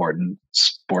how important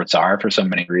sports are for so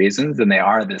many reasons, and they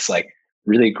are this, like,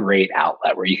 really great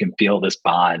outlet where you can feel this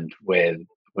bond with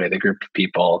a group of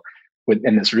people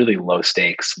in this really low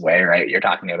stakes way. Right? You're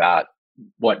talking about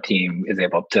what team is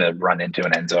able to run into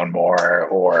an end zone more,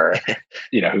 or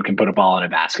who can put a ball in a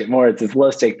basket more. It's this low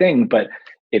stake thing, but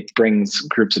it brings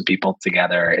groups of people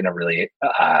together in a really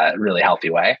really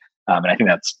healthy way. And I think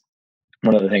that's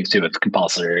one of the things too with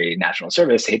compulsory national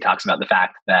service. He talks about the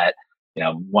fact that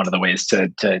one of the ways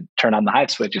to turn on the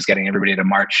hive switch is getting everybody to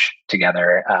march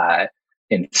together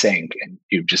in sync, and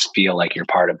you just feel like you're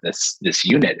part of this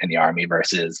unit in the army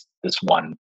versus this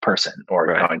one person, or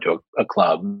right. Going to a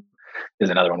club is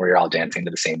another one where you're all dancing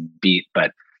to the same beat.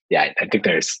 But yeah, I think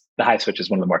the hive switch is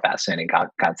one of the more fascinating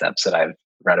concepts that I've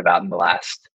read about in the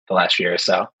last year or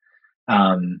so.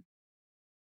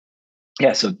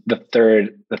 So the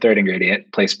third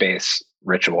ingredient, place-based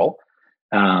ritual,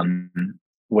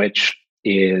 which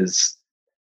is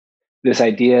this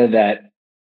idea that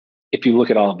if you look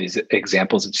at all of these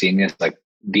examples of Scenius, like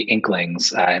the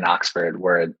Inklings in Oxford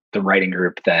were the writing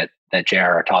group that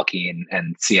J.R.R. Tolkien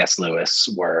and C.S. Lewis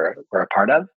were a part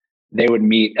of. They would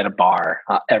meet at a bar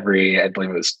every, I believe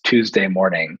it was Tuesday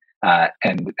morning,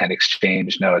 and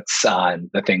exchange notes on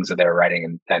the things that they were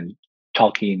writing. And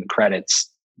Tolkien credits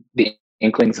the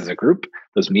Inklings as a group,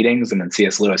 those meetings, and then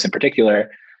C.S. Lewis in particular,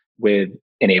 with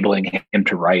enabling him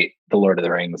to write the Lord of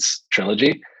the Rings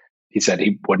trilogy. He said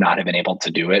he would not have been able to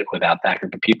do it without that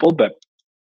group of people. But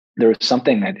there was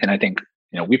something, and I think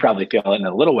we probably feel it in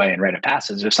a little way in Rite of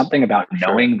Passage. There's something about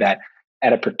knowing that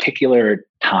at a particular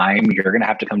time you're going to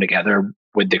have to come together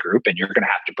with the group, and you're going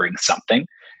to have to bring something.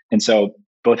 And so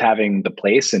both having the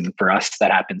place, and for us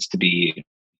that happens to be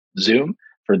Zoom.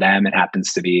 For them, it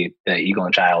happens to be the Eagle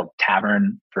and Child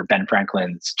Tavern. For Ben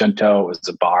Franklin's Junto, it was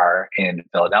a bar in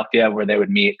Philadelphia where they would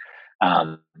meet.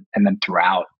 And then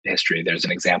throughout history, there's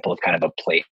an example of kind of a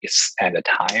place and a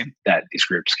time that these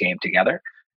groups came together.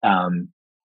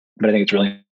 But I think it's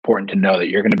really important to know that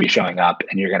you're going to be showing up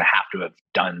and you're going to have to have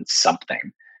done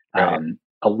something. Right.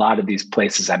 A lot of these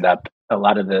places a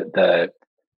lot of the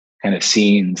kind of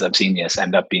scenes of Scenius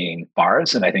end up being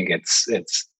bars. And I think it's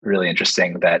really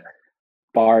interesting that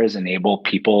bars enable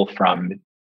people from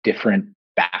different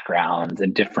backgrounds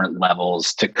and different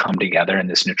levels to come together in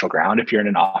this neutral ground. If you're in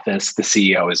an office, the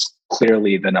CEO is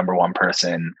clearly the number one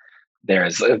person.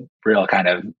 There's a real kind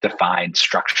of defined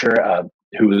structure of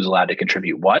who is allowed to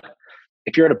contribute what.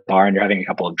 If you're at a bar and you're having a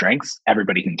couple of drinks,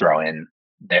 everybody can throw in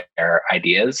their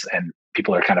ideas and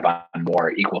people are kind of on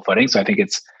more equal footing. So I think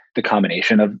it's the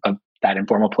combination of that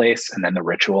informal place and then the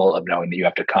ritual of knowing that you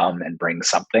have to come and bring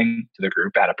something to the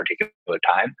group at a particular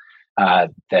time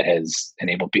that has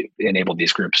enabled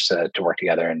these groups to work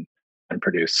together and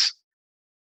produce.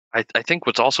 I think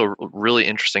what's also really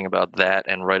interesting about that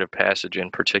and rite of passage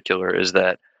in particular is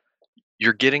that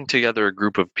you're getting together a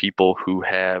group of people who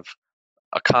have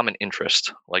a common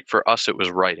interest. Like for us, it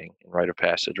was writing and rite of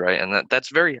passage, right? And it's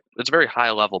very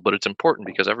high level, but it's important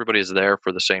because everybody is there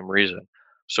for the same reason.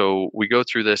 So we go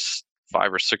through this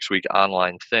 5 or 6 week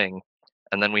online thing,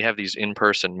 and then we have these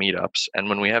in-person meetups. And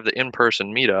when we have the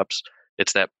in-person meetups,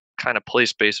 it's that kind of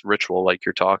place-based ritual like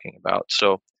you're talking about.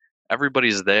 So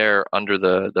everybody's there under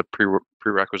the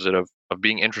prerequisite of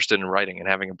being interested in writing and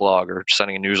having a blog or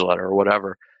sending a newsletter or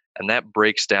whatever. And that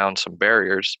breaks down some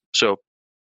barriers. So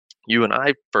you and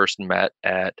I first met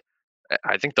at,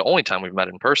 I think the only time we've met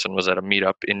in person was at a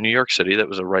meetup in New York City that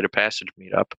was a rite of passage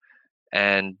meetup.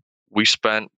 And we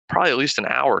spent probably at least an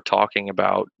hour talking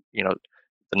about,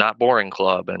 the Not Boring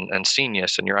Club and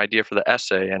Scenius and your idea for the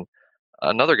essay. And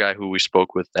another guy who we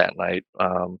spoke with that night,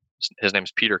 his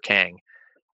name's Peter Kang,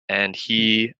 and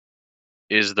he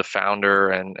is the founder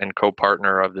and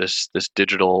co-partner of this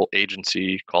digital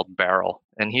agency called Barrel.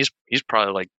 And he's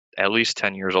probably like at least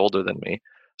 10 years older than me.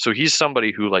 So he's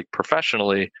somebody who like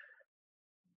professionally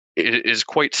is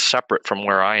quite separate from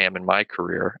where I am in my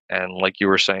career. And like you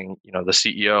were saying, the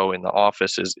CEO in the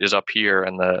office is up here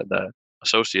and the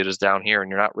associate is down here, and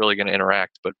you're not really going to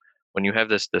interact. But when you have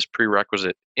this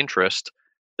prerequisite interest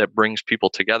that brings people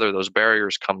together, those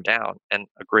barriers come down. And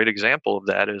a great example of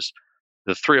that is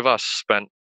the three of us spent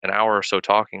an hour or so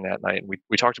talking that night. And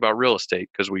we talked about real estate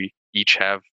because we each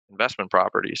have investment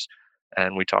properties,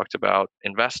 and we talked about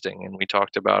investing, and we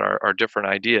talked about our different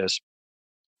ideas.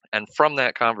 And from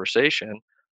that conversation,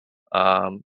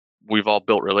 we've all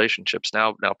built relationships.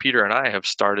 Now Peter and I have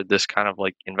started this kind of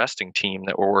like investing team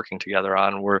that we're working together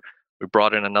on. We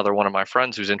brought in another one of my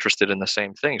friends who's interested in the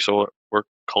same thing. So we're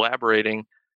collaborating,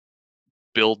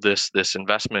 build this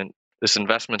investment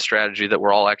strategy that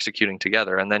we're all executing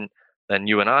together. And then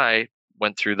you and I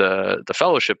went through the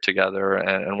fellowship together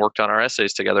and worked on our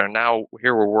essays together. And now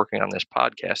here we're working on this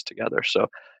podcast together. So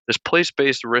this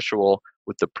place-based ritual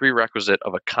with the prerequisite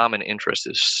of a common interest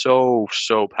is so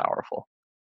powerful.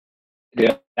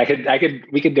 Yeah,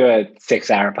 we could do a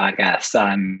 6-hour podcast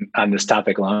on this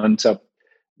topic alone. So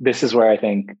this is where I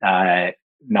think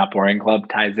Not Boring Club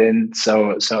ties in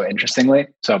so interestingly.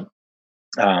 So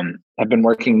I've been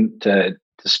working to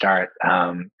start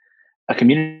a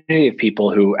community of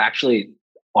people who actually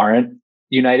aren't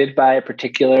united by a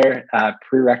particular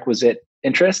prerequisite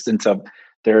interest. And so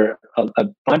there are a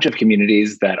bunch of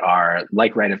communities that are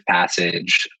like Rite of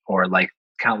Passage or like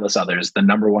countless others. The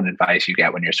number one advice you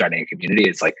get when you're starting a community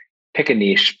is like, pick a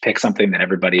niche, pick something that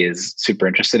everybody is super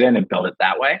interested in and build it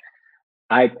that way.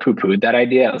 I poo-pooed that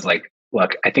idea. I was like,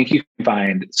 look, I think you can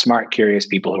find smart, curious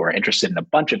people who are interested in a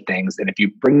bunch of things. And if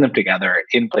you bring them together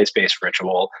in place-based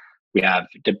ritual, we have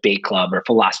debate club or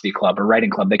philosophy club or writing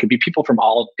club. They could be people from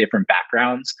all different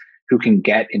backgrounds who can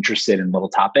get interested in little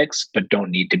topics, but don't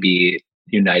need to be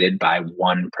united by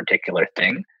one particular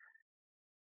thing.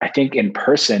 I think in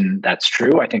person, that's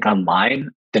true. I think online,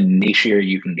 the nichier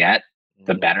you can get,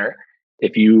 the better.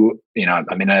 If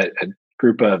I'm in a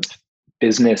group of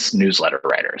business newsletter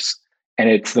writers, and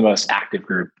it's the most active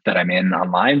group that I'm in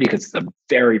online because it's a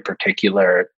very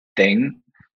particular thing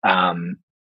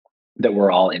that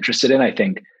we're all interested in. I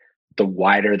think the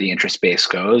wider the interest base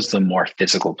goes, the more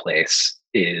physical place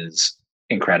is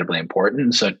incredibly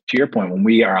important. So to your point, when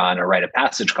we are on a rite of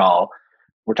passage call,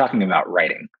 we're talking about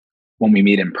writing. When we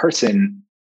meet in person,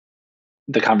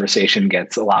 the conversation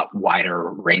gets a lot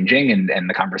wider ranging and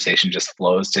the conversation just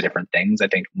flows to different things, I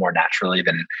think, more naturally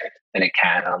than it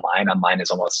can online. Online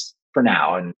is almost, for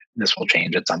now, and this will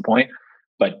change at some point,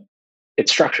 but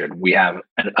it's structured. We have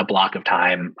a block of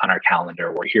time on our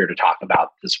calendar. We're here to talk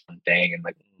about this one thing, and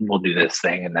like we'll do this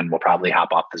thing, and then we'll probably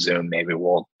hop off the Zoom. Maybe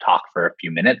we'll talk for a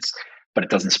few minutes, but it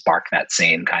doesn't spark that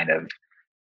same kind of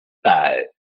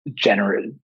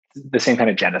the same kind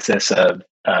of genesis of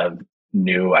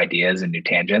new ideas and new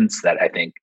tangents that I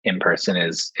think in person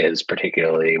is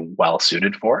particularly well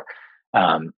suited for.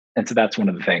 And so that's one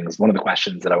of the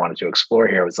questions that I wanted to explore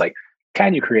here was like,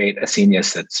 can you create a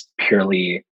Scenius that's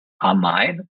purely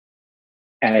online?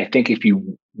 And I think if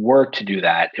you were to do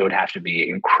that, it would have to be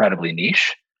incredibly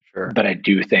niche. Sure. But I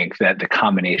do think that the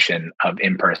combination of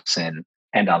in person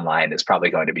and online is probably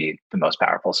going to be the most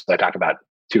powerful. So I talked about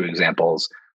two examples.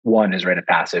 One is Rite of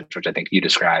Passage, which I think you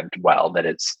described well, that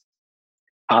it's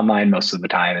online most of the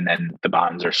time, and then the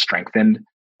bonds are strengthened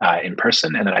in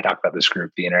person. And then I talked about this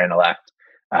group, the Inner Intellect,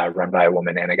 run by a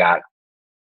woman, Anagat,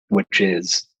 which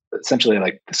is essentially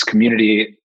like this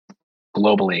community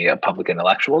globally of public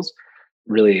intellectuals,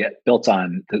 really built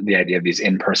on the idea of these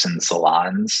in-person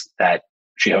salons that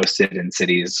she hosted in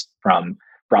cities from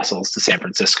Brussels to San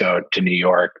Francisco to New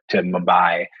York to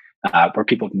Mumbai, where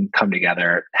people can come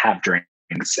together, have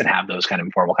drinks, and have those kind of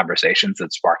informal conversations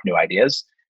that spark new ideas.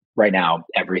 Right now,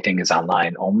 everything is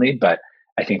online only, but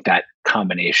I think that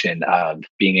combination of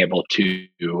being able to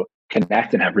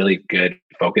connect and have really good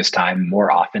focus time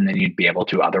more often than you'd be able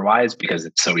to otherwise, because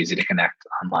it's so easy to connect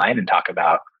online and talk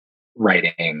about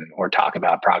writing or talk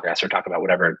about progress or talk about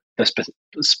whatever the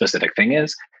specific thing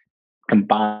is,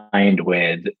 combined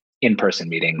with in-person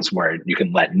meetings where you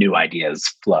can let new ideas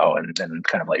flow and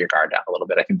kind of let your guard down a little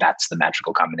bit. I think that's the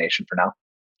magical combination for now.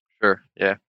 Sure.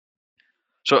 Yeah.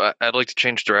 So I'd like to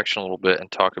change direction a little bit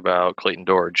and talk about Clayton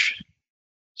Dorge.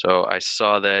 So I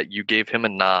saw that you gave him a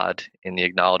nod in the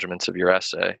acknowledgments of your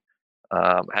essay.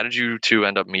 How did you two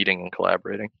end up meeting and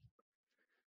collaborating?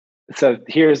 So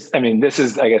this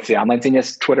is, I guess, the online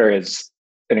Scenius. Twitter is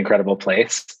an incredible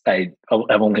place. I've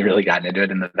only really gotten into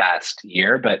it in the past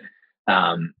year, but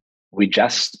we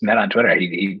just met on Twitter.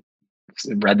 He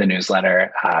read the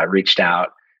newsletter, reached out,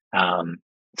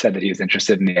 said that he was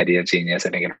interested in the idea of Scenius. I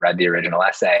think he read the original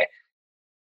essay.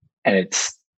 And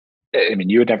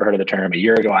you had never heard of the term. A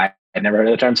year ago, I had never heard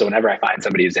of the term. So whenever I find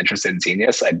somebody who's interested in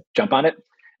Scenius, I jump on it.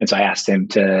 And so I asked him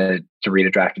to read a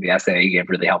draft of the essay. He gave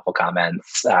really helpful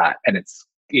comments. And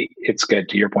it's good,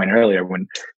 to your point earlier, when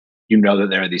you know that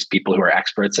there are these people who are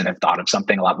experts and have thought of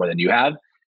something a lot more than you have,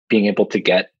 being able to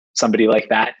get somebody like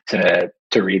that to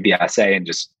read the essay and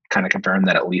just kind of confirm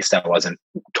that at least I wasn't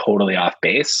totally off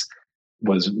base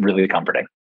was really comforting.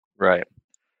 Right.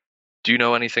 Do you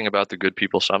know anything about the Good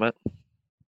People Summit?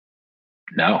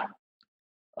 No.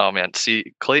 Oh man,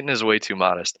 see, Clayton is way too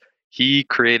modest. He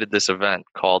created this event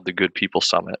called the Good People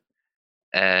Summit,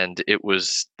 and it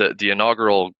was the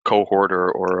inaugural cohort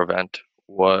or event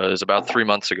was about 3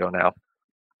 months ago now.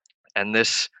 And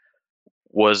this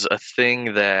was a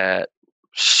thing that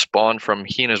spawned from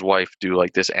he and his wife do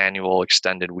like this annual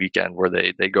extended weekend where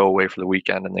they go away for the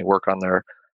weekend and they work on their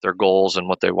goals and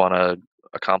what they want to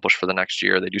accomplish for the next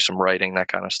year. They do some writing, that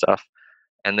kind of stuff.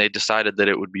 And they decided that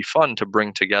it would be fun to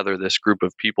bring together this group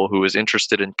of people who was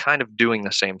interested in kind of doing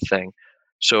the same thing.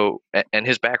 So, and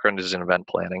his background is in event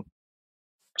planning.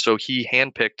 So he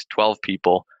handpicked 12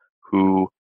 people who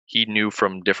he knew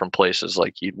from different places.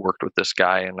 Like he'd worked with this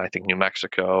guy in, I think, New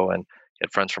Mexico, and he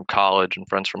had friends from college and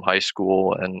friends from high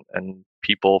school and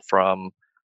people from,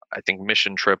 I think,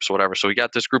 mission trips, whatever. So he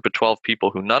got this group of 12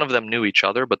 people who none of them knew each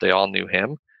other, but they all knew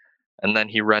him. And then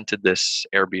he rented this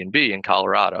Airbnb in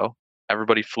Colorado.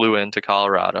 Everybody flew into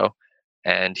Colorado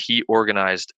and he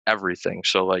organized everything.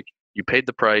 So like you paid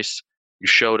the price, you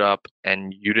showed up,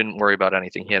 and you didn't worry about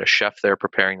anything. He had a chef there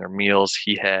preparing their meals.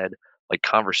 He had like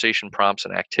conversation prompts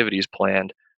and activities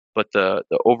planned. But the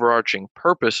overarching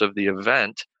purpose of the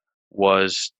event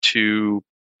was to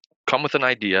come with an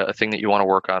idea, a thing that you want to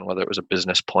work on, whether it was a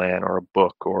business plan or a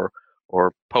book or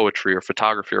poetry or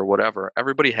photography or whatever.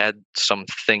 Everybody had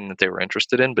something that they were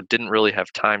interested in, but didn't really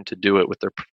have time to do it with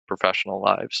their professional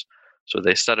lives. So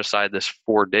they set aside this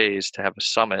 4 days to have a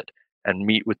summit and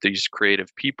meet with these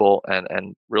creative people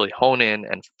and really hone in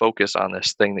and focus on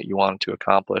this thing that you wanted to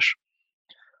accomplish.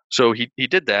 So he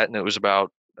did that, and it was I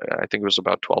think it was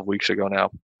about 12 weeks ago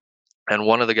now. And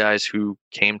one of the guys who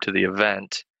came to the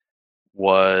event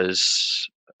was,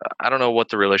 I don't know what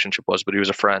the relationship was, but he was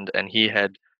a friend, and he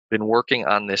had been working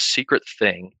on this secret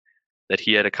thing that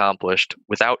he had accomplished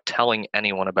without telling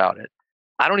anyone about it.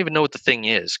 I don't even know what the thing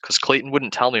is because Clayton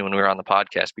wouldn't tell me when we were on the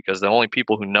podcast, because the only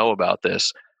people who know about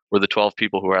this were the 12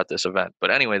 people who were at this event.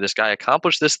 But anyway, this guy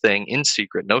accomplished this thing in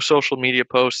secret, no social media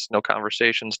posts, no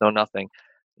conversations, no nothing.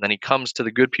 And then he comes to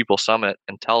the Good People Summit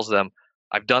and tells them,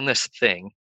 I've done this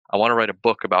thing. I want to write a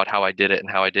book about how I did it and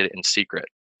how I did it in secret.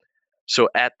 So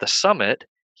at the summit,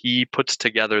 he puts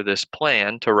together this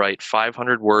plan to write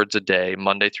 500 words a day,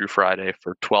 Monday through Friday,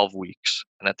 for 12 weeks.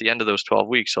 And at the end of those 12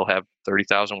 weeks, he'll have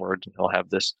 30,000 words and he'll have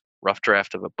this rough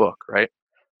draft of a book, right?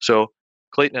 So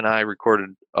Clayton and I recorded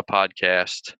a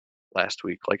podcast last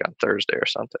week, like on Thursday or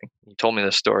something. He told me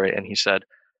this story, and he said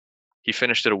he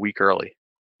finished it a week early.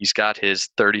 He's got his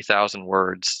 30,000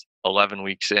 words 11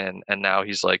 weeks in, and now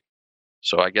he's like,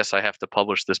 so I guess I have to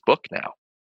publish this book now.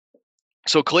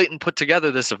 So Clayton put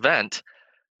together this event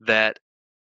that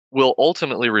will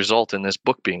ultimately result in this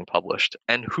book being published.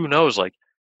 And who knows, like,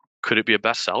 could it be a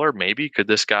bestseller? Maybe. Could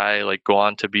this guy like go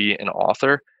on to be an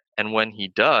author? And when he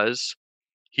does,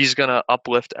 he's going to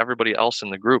uplift everybody else in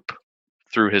the group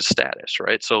through his status,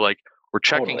 right? So like we're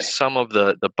checking Totally. some of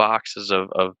the boxes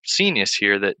of Scenius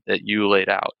here that you laid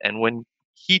out. And when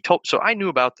he told, so I knew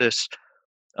about this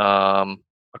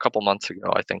a couple months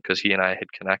ago, I think, because he and I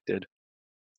had connected.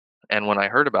 And when I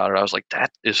heard about it, I was like,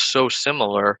 that is so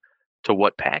similar to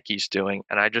what Packy's doing.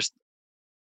 And I just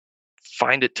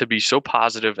find it to be so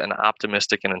positive and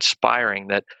optimistic and inspiring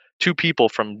that two people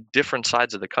from different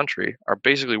sides of the country are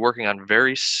basically working on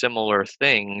very similar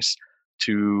things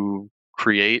to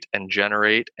create and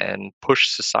generate and push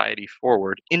society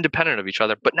forward independent of each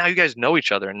other. But now you guys know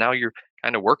each other and now you're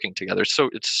kind of working together. So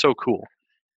it's so cool.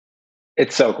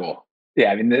 It's so cool.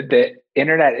 Yeah, I mean, the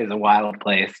internet is a wild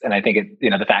place, and I think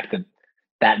the fact that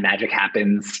that magic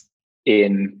happens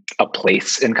in a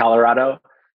place in Colorado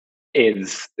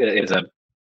is a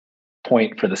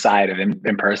point for the side of in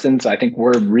person. So I think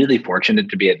we're really fortunate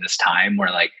to be at this time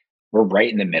where like we're right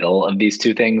in the middle of these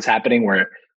two things happening, where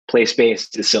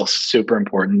place-based is still super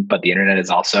important, but the internet is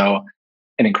also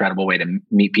an incredible way to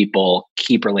meet people,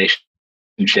 keep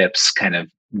relationships kind of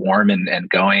warm and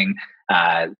going,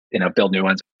 build new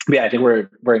ones. But yeah, I think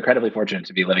we're incredibly fortunate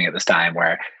to be living at this time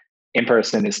where in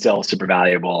person is still super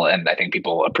valuable. And I think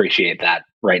people appreciate that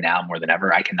right now more than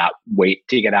ever. I cannot wait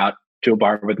to get out to a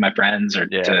bar with my friends or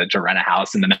to rent a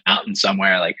house in the mountains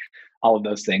somewhere, like all of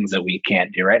those things that we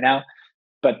can't do right now.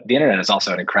 But the internet is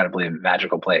also an incredibly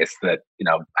magical place that,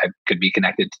 I could be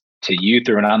connected to you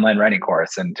through an online writing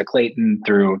course and to Clayton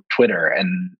through Twitter.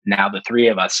 And now the three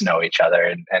of us know each other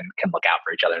and can look out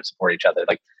for each other and support each other.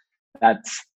 Like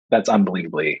that's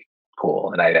unbelievably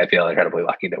cool. And I feel incredibly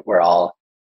lucky that we're all,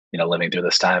 living through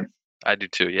this time. I do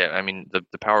too. Yeah. I mean,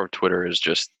 the power of Twitter is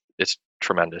just, it's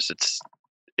tremendous.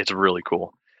 It's really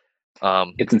cool.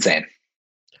 It's insane.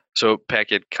 So,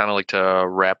 Packy, I'd kind of like to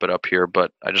wrap it up here,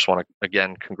 but I just want to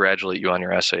again congratulate you on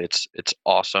your essay. It's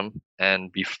awesome.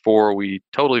 And before we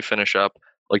totally finish up,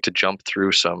 I'd like to jump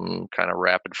through some kind of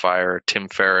rapid fire Tim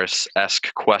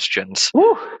Ferriss-esque questions.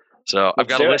 Woo! So I've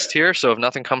got a list here. So if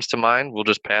nothing comes to mind, we'll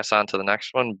just pass on to the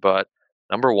next one. But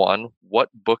number one, what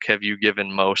book have you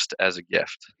given most as a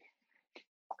gift?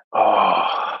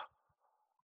 Oh,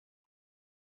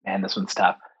 man, this one's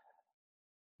tough.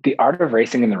 The Art of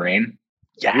Racing in the Rain.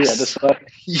 Yes. You read this book?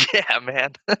 Yeah,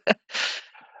 man.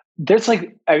 There's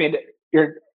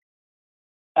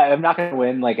I'm not going to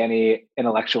win like any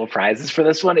intellectual prizes for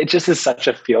this one. It just is such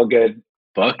a feel-good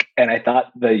book. And I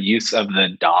thought the use of the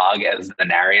dog as the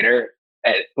narrator,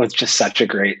 it was just such a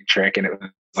great trick. And it was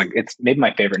like, it's maybe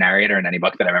my favorite narrator in any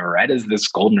book that I've ever read is this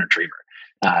golden retriever.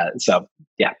 So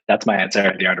yeah, that's my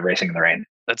answer. The Art of Racing in the Rain.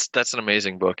 That's an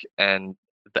amazing book. And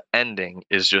the ending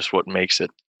is just what makes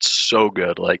it so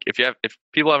good. Like if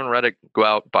people haven't read it, go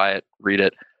out, buy it, read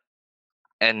it.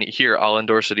 And here, I'll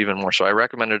endorse it even more. So I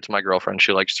recommended it to my girlfriend.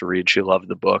 She likes to read. She loved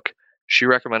the book. She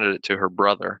recommended it to her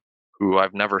brother, who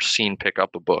I've never seen pick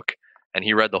up a book. And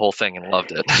he read the whole thing and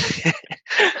loved it.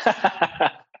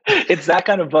 It's that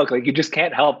kind of book. Like you just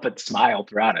can't help but smile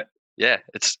throughout it. Yeah,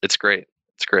 it's great.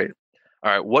 It's great.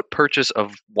 All right. What purchase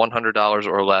of $100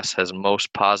 or less has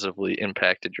most positively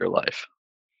impacted your life?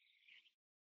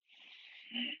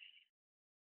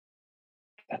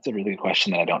 That's a really good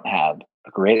question that I don't have a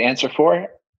great answer for.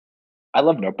 I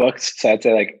love notebooks. So I'd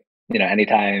say like,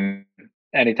 anytime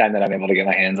that I'm able to get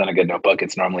my hands on a good notebook,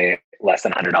 it's normally less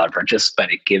than $100 purchase, but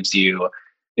it gives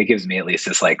me at least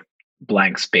this like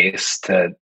blank space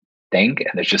to think.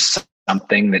 And there's just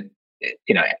something that,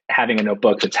 having a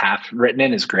notebook that's half written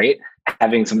in is great.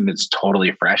 Having something that's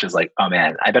totally fresh is like, oh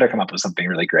man, I better come up with something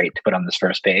really great to put on this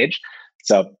first page.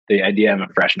 So the idea of a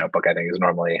fresh notebook, I think, is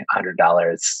normally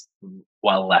 $100,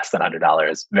 well less than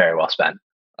 $100, very well spent.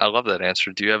 I love that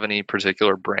answer. Do you have any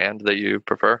particular brand that you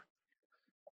prefer?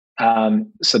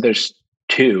 So there's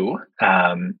two.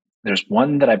 There's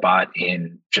one that I bought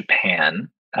in Japan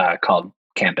called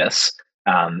Campus.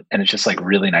 And it's just like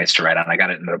really nice to write on. I got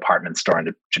it in a department store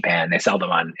in Japan. They sell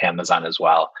them on Amazon as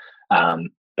well.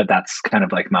 But that's kind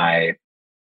of like my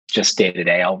just day to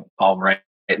day. I'll write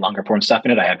longer form stuff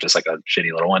in it. I have just like a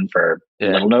shitty little one for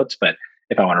little notes. But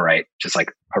if I want to write just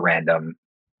like a random,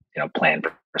 plan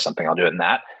for something, I'll do it in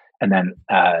that. And then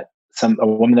a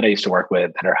woman that I used to work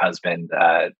with and her husband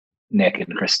Nick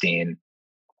and Christine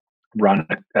run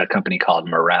a company called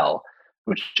Morel,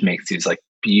 which makes these like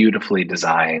beautifully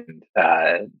designed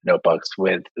notebooks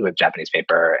with Japanese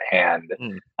paper and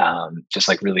just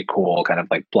like really cool kind of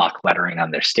like block lettering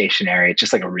on their stationery.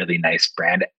 Just like a really nice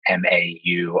brand, MAURELE.com.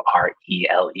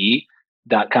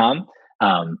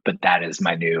 But that is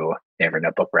my new favorite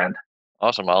notebook brand.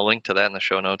 Awesome. I'll link to that in the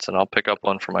show notes, and I'll pick up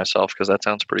one for myself because that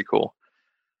sounds pretty cool.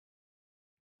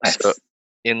 Nice. So,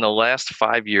 in the last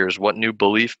 5 years, what new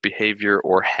belief, behavior,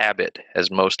 or habit has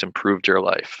most improved your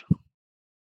life?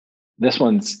 This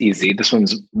one's easy. This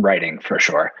one's writing for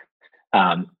sure.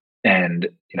 And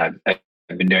I've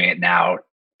been doing it now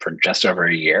for just over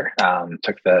a year.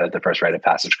 Took the first rite of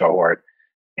passage cohort,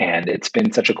 and it's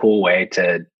been such a cool way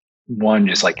to, one,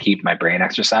 just like keep my brain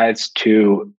exercised.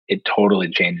 Two, it totally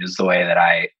changes the way that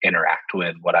I interact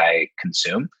with what I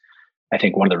consume. I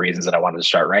think one of the reasons that I wanted to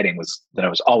start writing was that I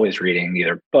was always reading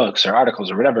either books or articles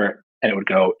or whatever, and it would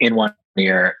go in one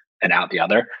ear and out the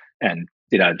other, and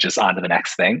just on to the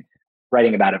next thing.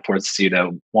 Writing about it forces you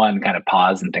to, one, kind of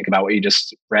pause and think about what you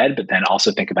just read, but then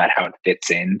also think about how it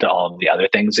fits into all of the other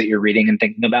things that you're reading and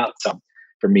thinking about. So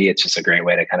for me, it's just a great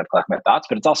way to kind of collect my thoughts,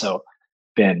 but it's also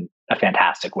been a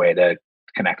fantastic way to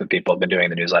connect with people. I've been doing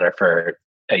the newsletter for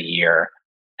a year,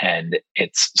 and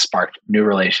it's sparked new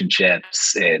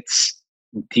relationships. It's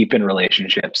deepened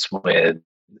relationships with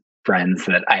friends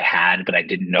that I had, but I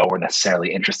didn't know were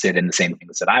necessarily interested in the same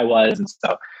things that I was. And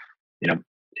so,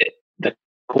 the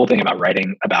cool thing about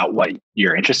writing about what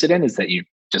you're interested in is that you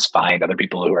just find other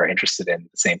people who are interested in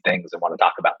the same things and want to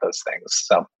talk about those things.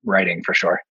 So writing for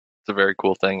sure. It's a very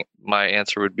cool thing. My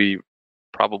answer would be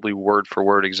probably word for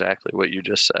word exactly what you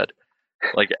just said.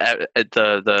 Like at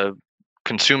the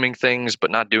consuming things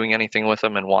but not doing anything with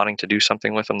them and wanting to do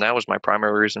something with them, that was my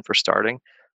primary reason for starting.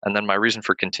 And then my reason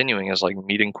for continuing is like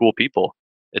meeting cool people.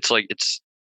 It's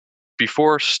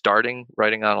before starting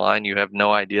writing online, you have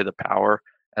no idea the power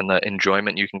and the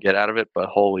enjoyment you can get out of it, but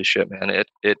holy shit, man, it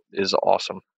is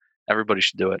awesome. Everybody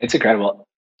should do it. It's incredible.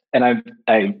 And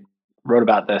I wrote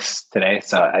about this today,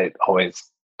 so I always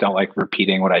don't like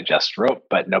repeating what I just wrote,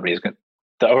 but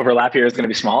the overlap here is going to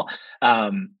be small.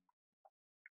 I'm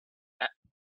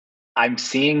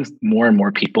seeing more and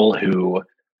more people who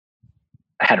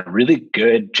had really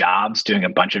good jobs doing a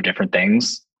bunch of different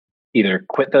things, either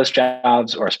quit those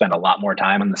jobs or spend a lot more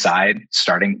time on the side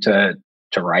starting to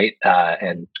write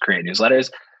and create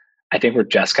newsletters. I think we're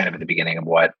just kind of at the beginning of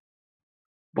what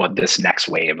this next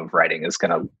wave of writing is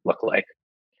going to look like.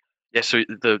 Yeah, so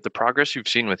the progress you've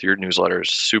seen with your newsletter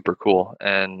is super cool.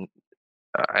 And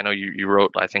I know you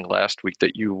wrote, I think last week,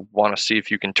 that you want to see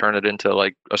if you can turn it into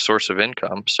like a source of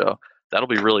income. So that'll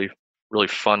be really, really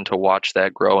fun to watch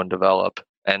that grow and develop.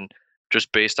 And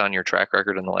just based on your track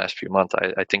record in the last few months,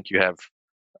 I think you have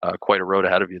quite a road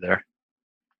ahead of you there.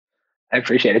 I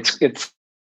appreciate it. It's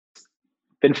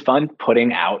been fun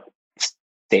putting out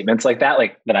statements like that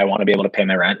I want to be able to pay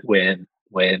my rent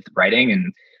with writing.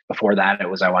 And before that, it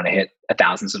was I want to hit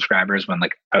 1,000 subscribers when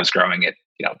like I was growing at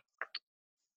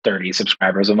 30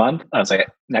 subscribers a month. I was like,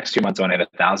 next 2 months I want to hit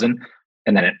 1,000,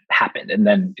 and then it happened. And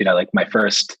then like my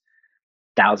first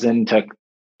 1,000 took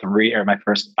my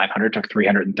first 500 took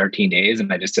 313 days,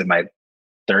 and I just did my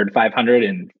third 500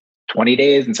 in 20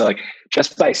 days. And so like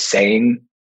just by saying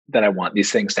that I want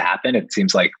these things to happen, it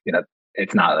seems like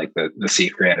it's not like the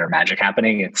secret or magic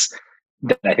happening. It's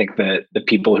that I think the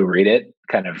people who read it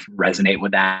kind of resonate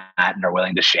with that and are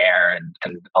willing to share and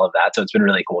all of that. So it's been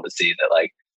really cool to see that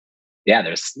like, yeah,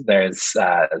 there's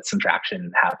some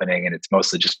traction happening, and it's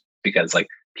mostly just because like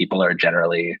people are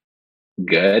generally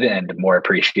good and more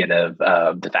appreciative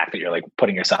of the fact that you're like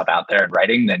putting yourself out there and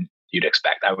writing than you'd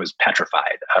expect. I was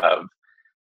petrified of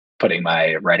putting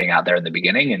my writing out there in the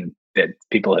beginning, and that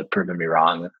people have proven me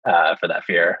wrong for that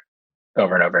fear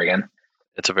over and over again.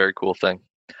 It's a very cool thing.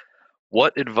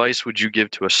 What advice would you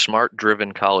give to a smart,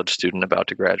 driven college student about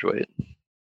to graduate?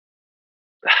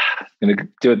 I'm going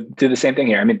to do the same thing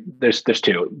here. I mean, there's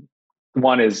two.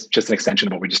 One is just an extension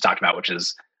of what we just talked about, which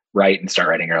is write and start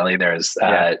writing early. There's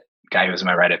a guy who was in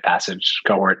my Rite of Passage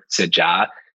cohort, Sid Ja,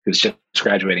 who's just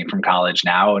graduating from college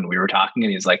now. And we were talking,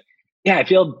 and he's like, yeah, I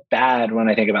feel bad when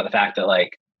I think about the fact that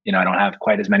like, I don't have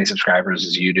quite as many subscribers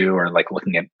as you do, or like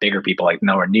looking at bigger people, like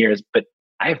nowhere near as, but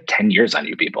I have 10 years on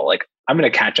you people. Like I'm going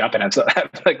to catch up and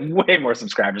have like way more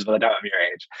subscribers by the time I'm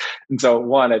your age. And so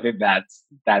one, I think that's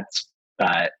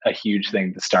a huge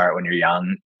thing to start when you're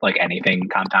young. Like anything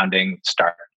compounding,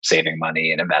 start saving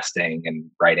money and investing and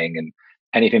writing, and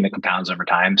anything that compounds over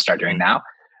time, start doing now.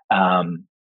 And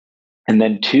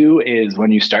then two is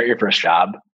when you start your first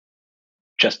job,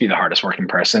 just be the hardest working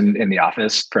person in the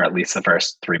office for at least the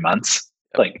first 3 months.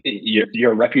 like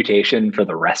your reputation for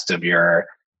the rest of your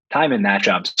time in that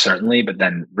job, certainly, but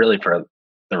then really for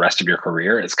the rest of your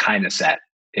career is kind of set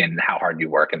in how hard you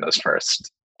work in those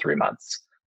first 3 months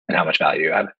and how much value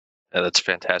you have. Yeah, that's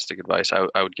fantastic advice.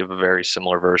 I would give a very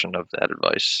similar version of that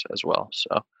advice as well.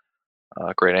 So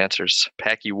great answers.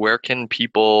 Packy, where can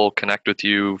people connect with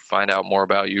you, find out more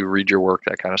about you, read your work,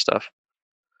 that kind of stuff?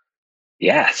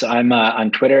 Yeah, so I'm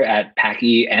on Twitter at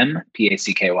Packy M,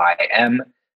 Packym.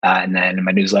 And then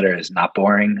my newsletter is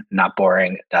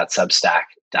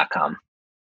notboring.substack.com.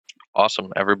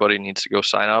 Awesome. Everybody needs to go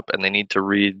sign up, and they need to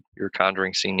read your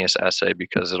Conjuring Scenius essay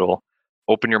because it'll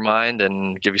open your mind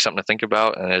and give you something to think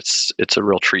about. And it's a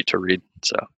real treat to read.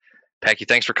 So, Packy,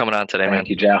 thanks for coming on today, man. Thank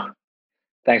you, Joe.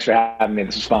 Thanks for having me.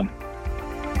 This was fun.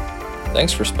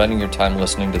 Thanks for spending your time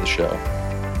listening to the show.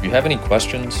 If you have any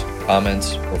questions,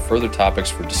 comments, or further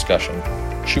topics for discussion,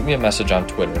 shoot me a message on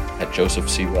Twitter at Joseph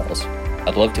C. Wells.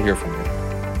 I'd love to hear from you.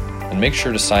 And make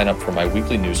sure to sign up for my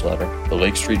weekly newsletter, the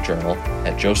Lake Street Journal,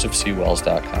 at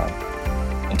josephcwells.com.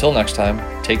 Until next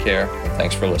time, take care, and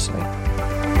thanks for listening.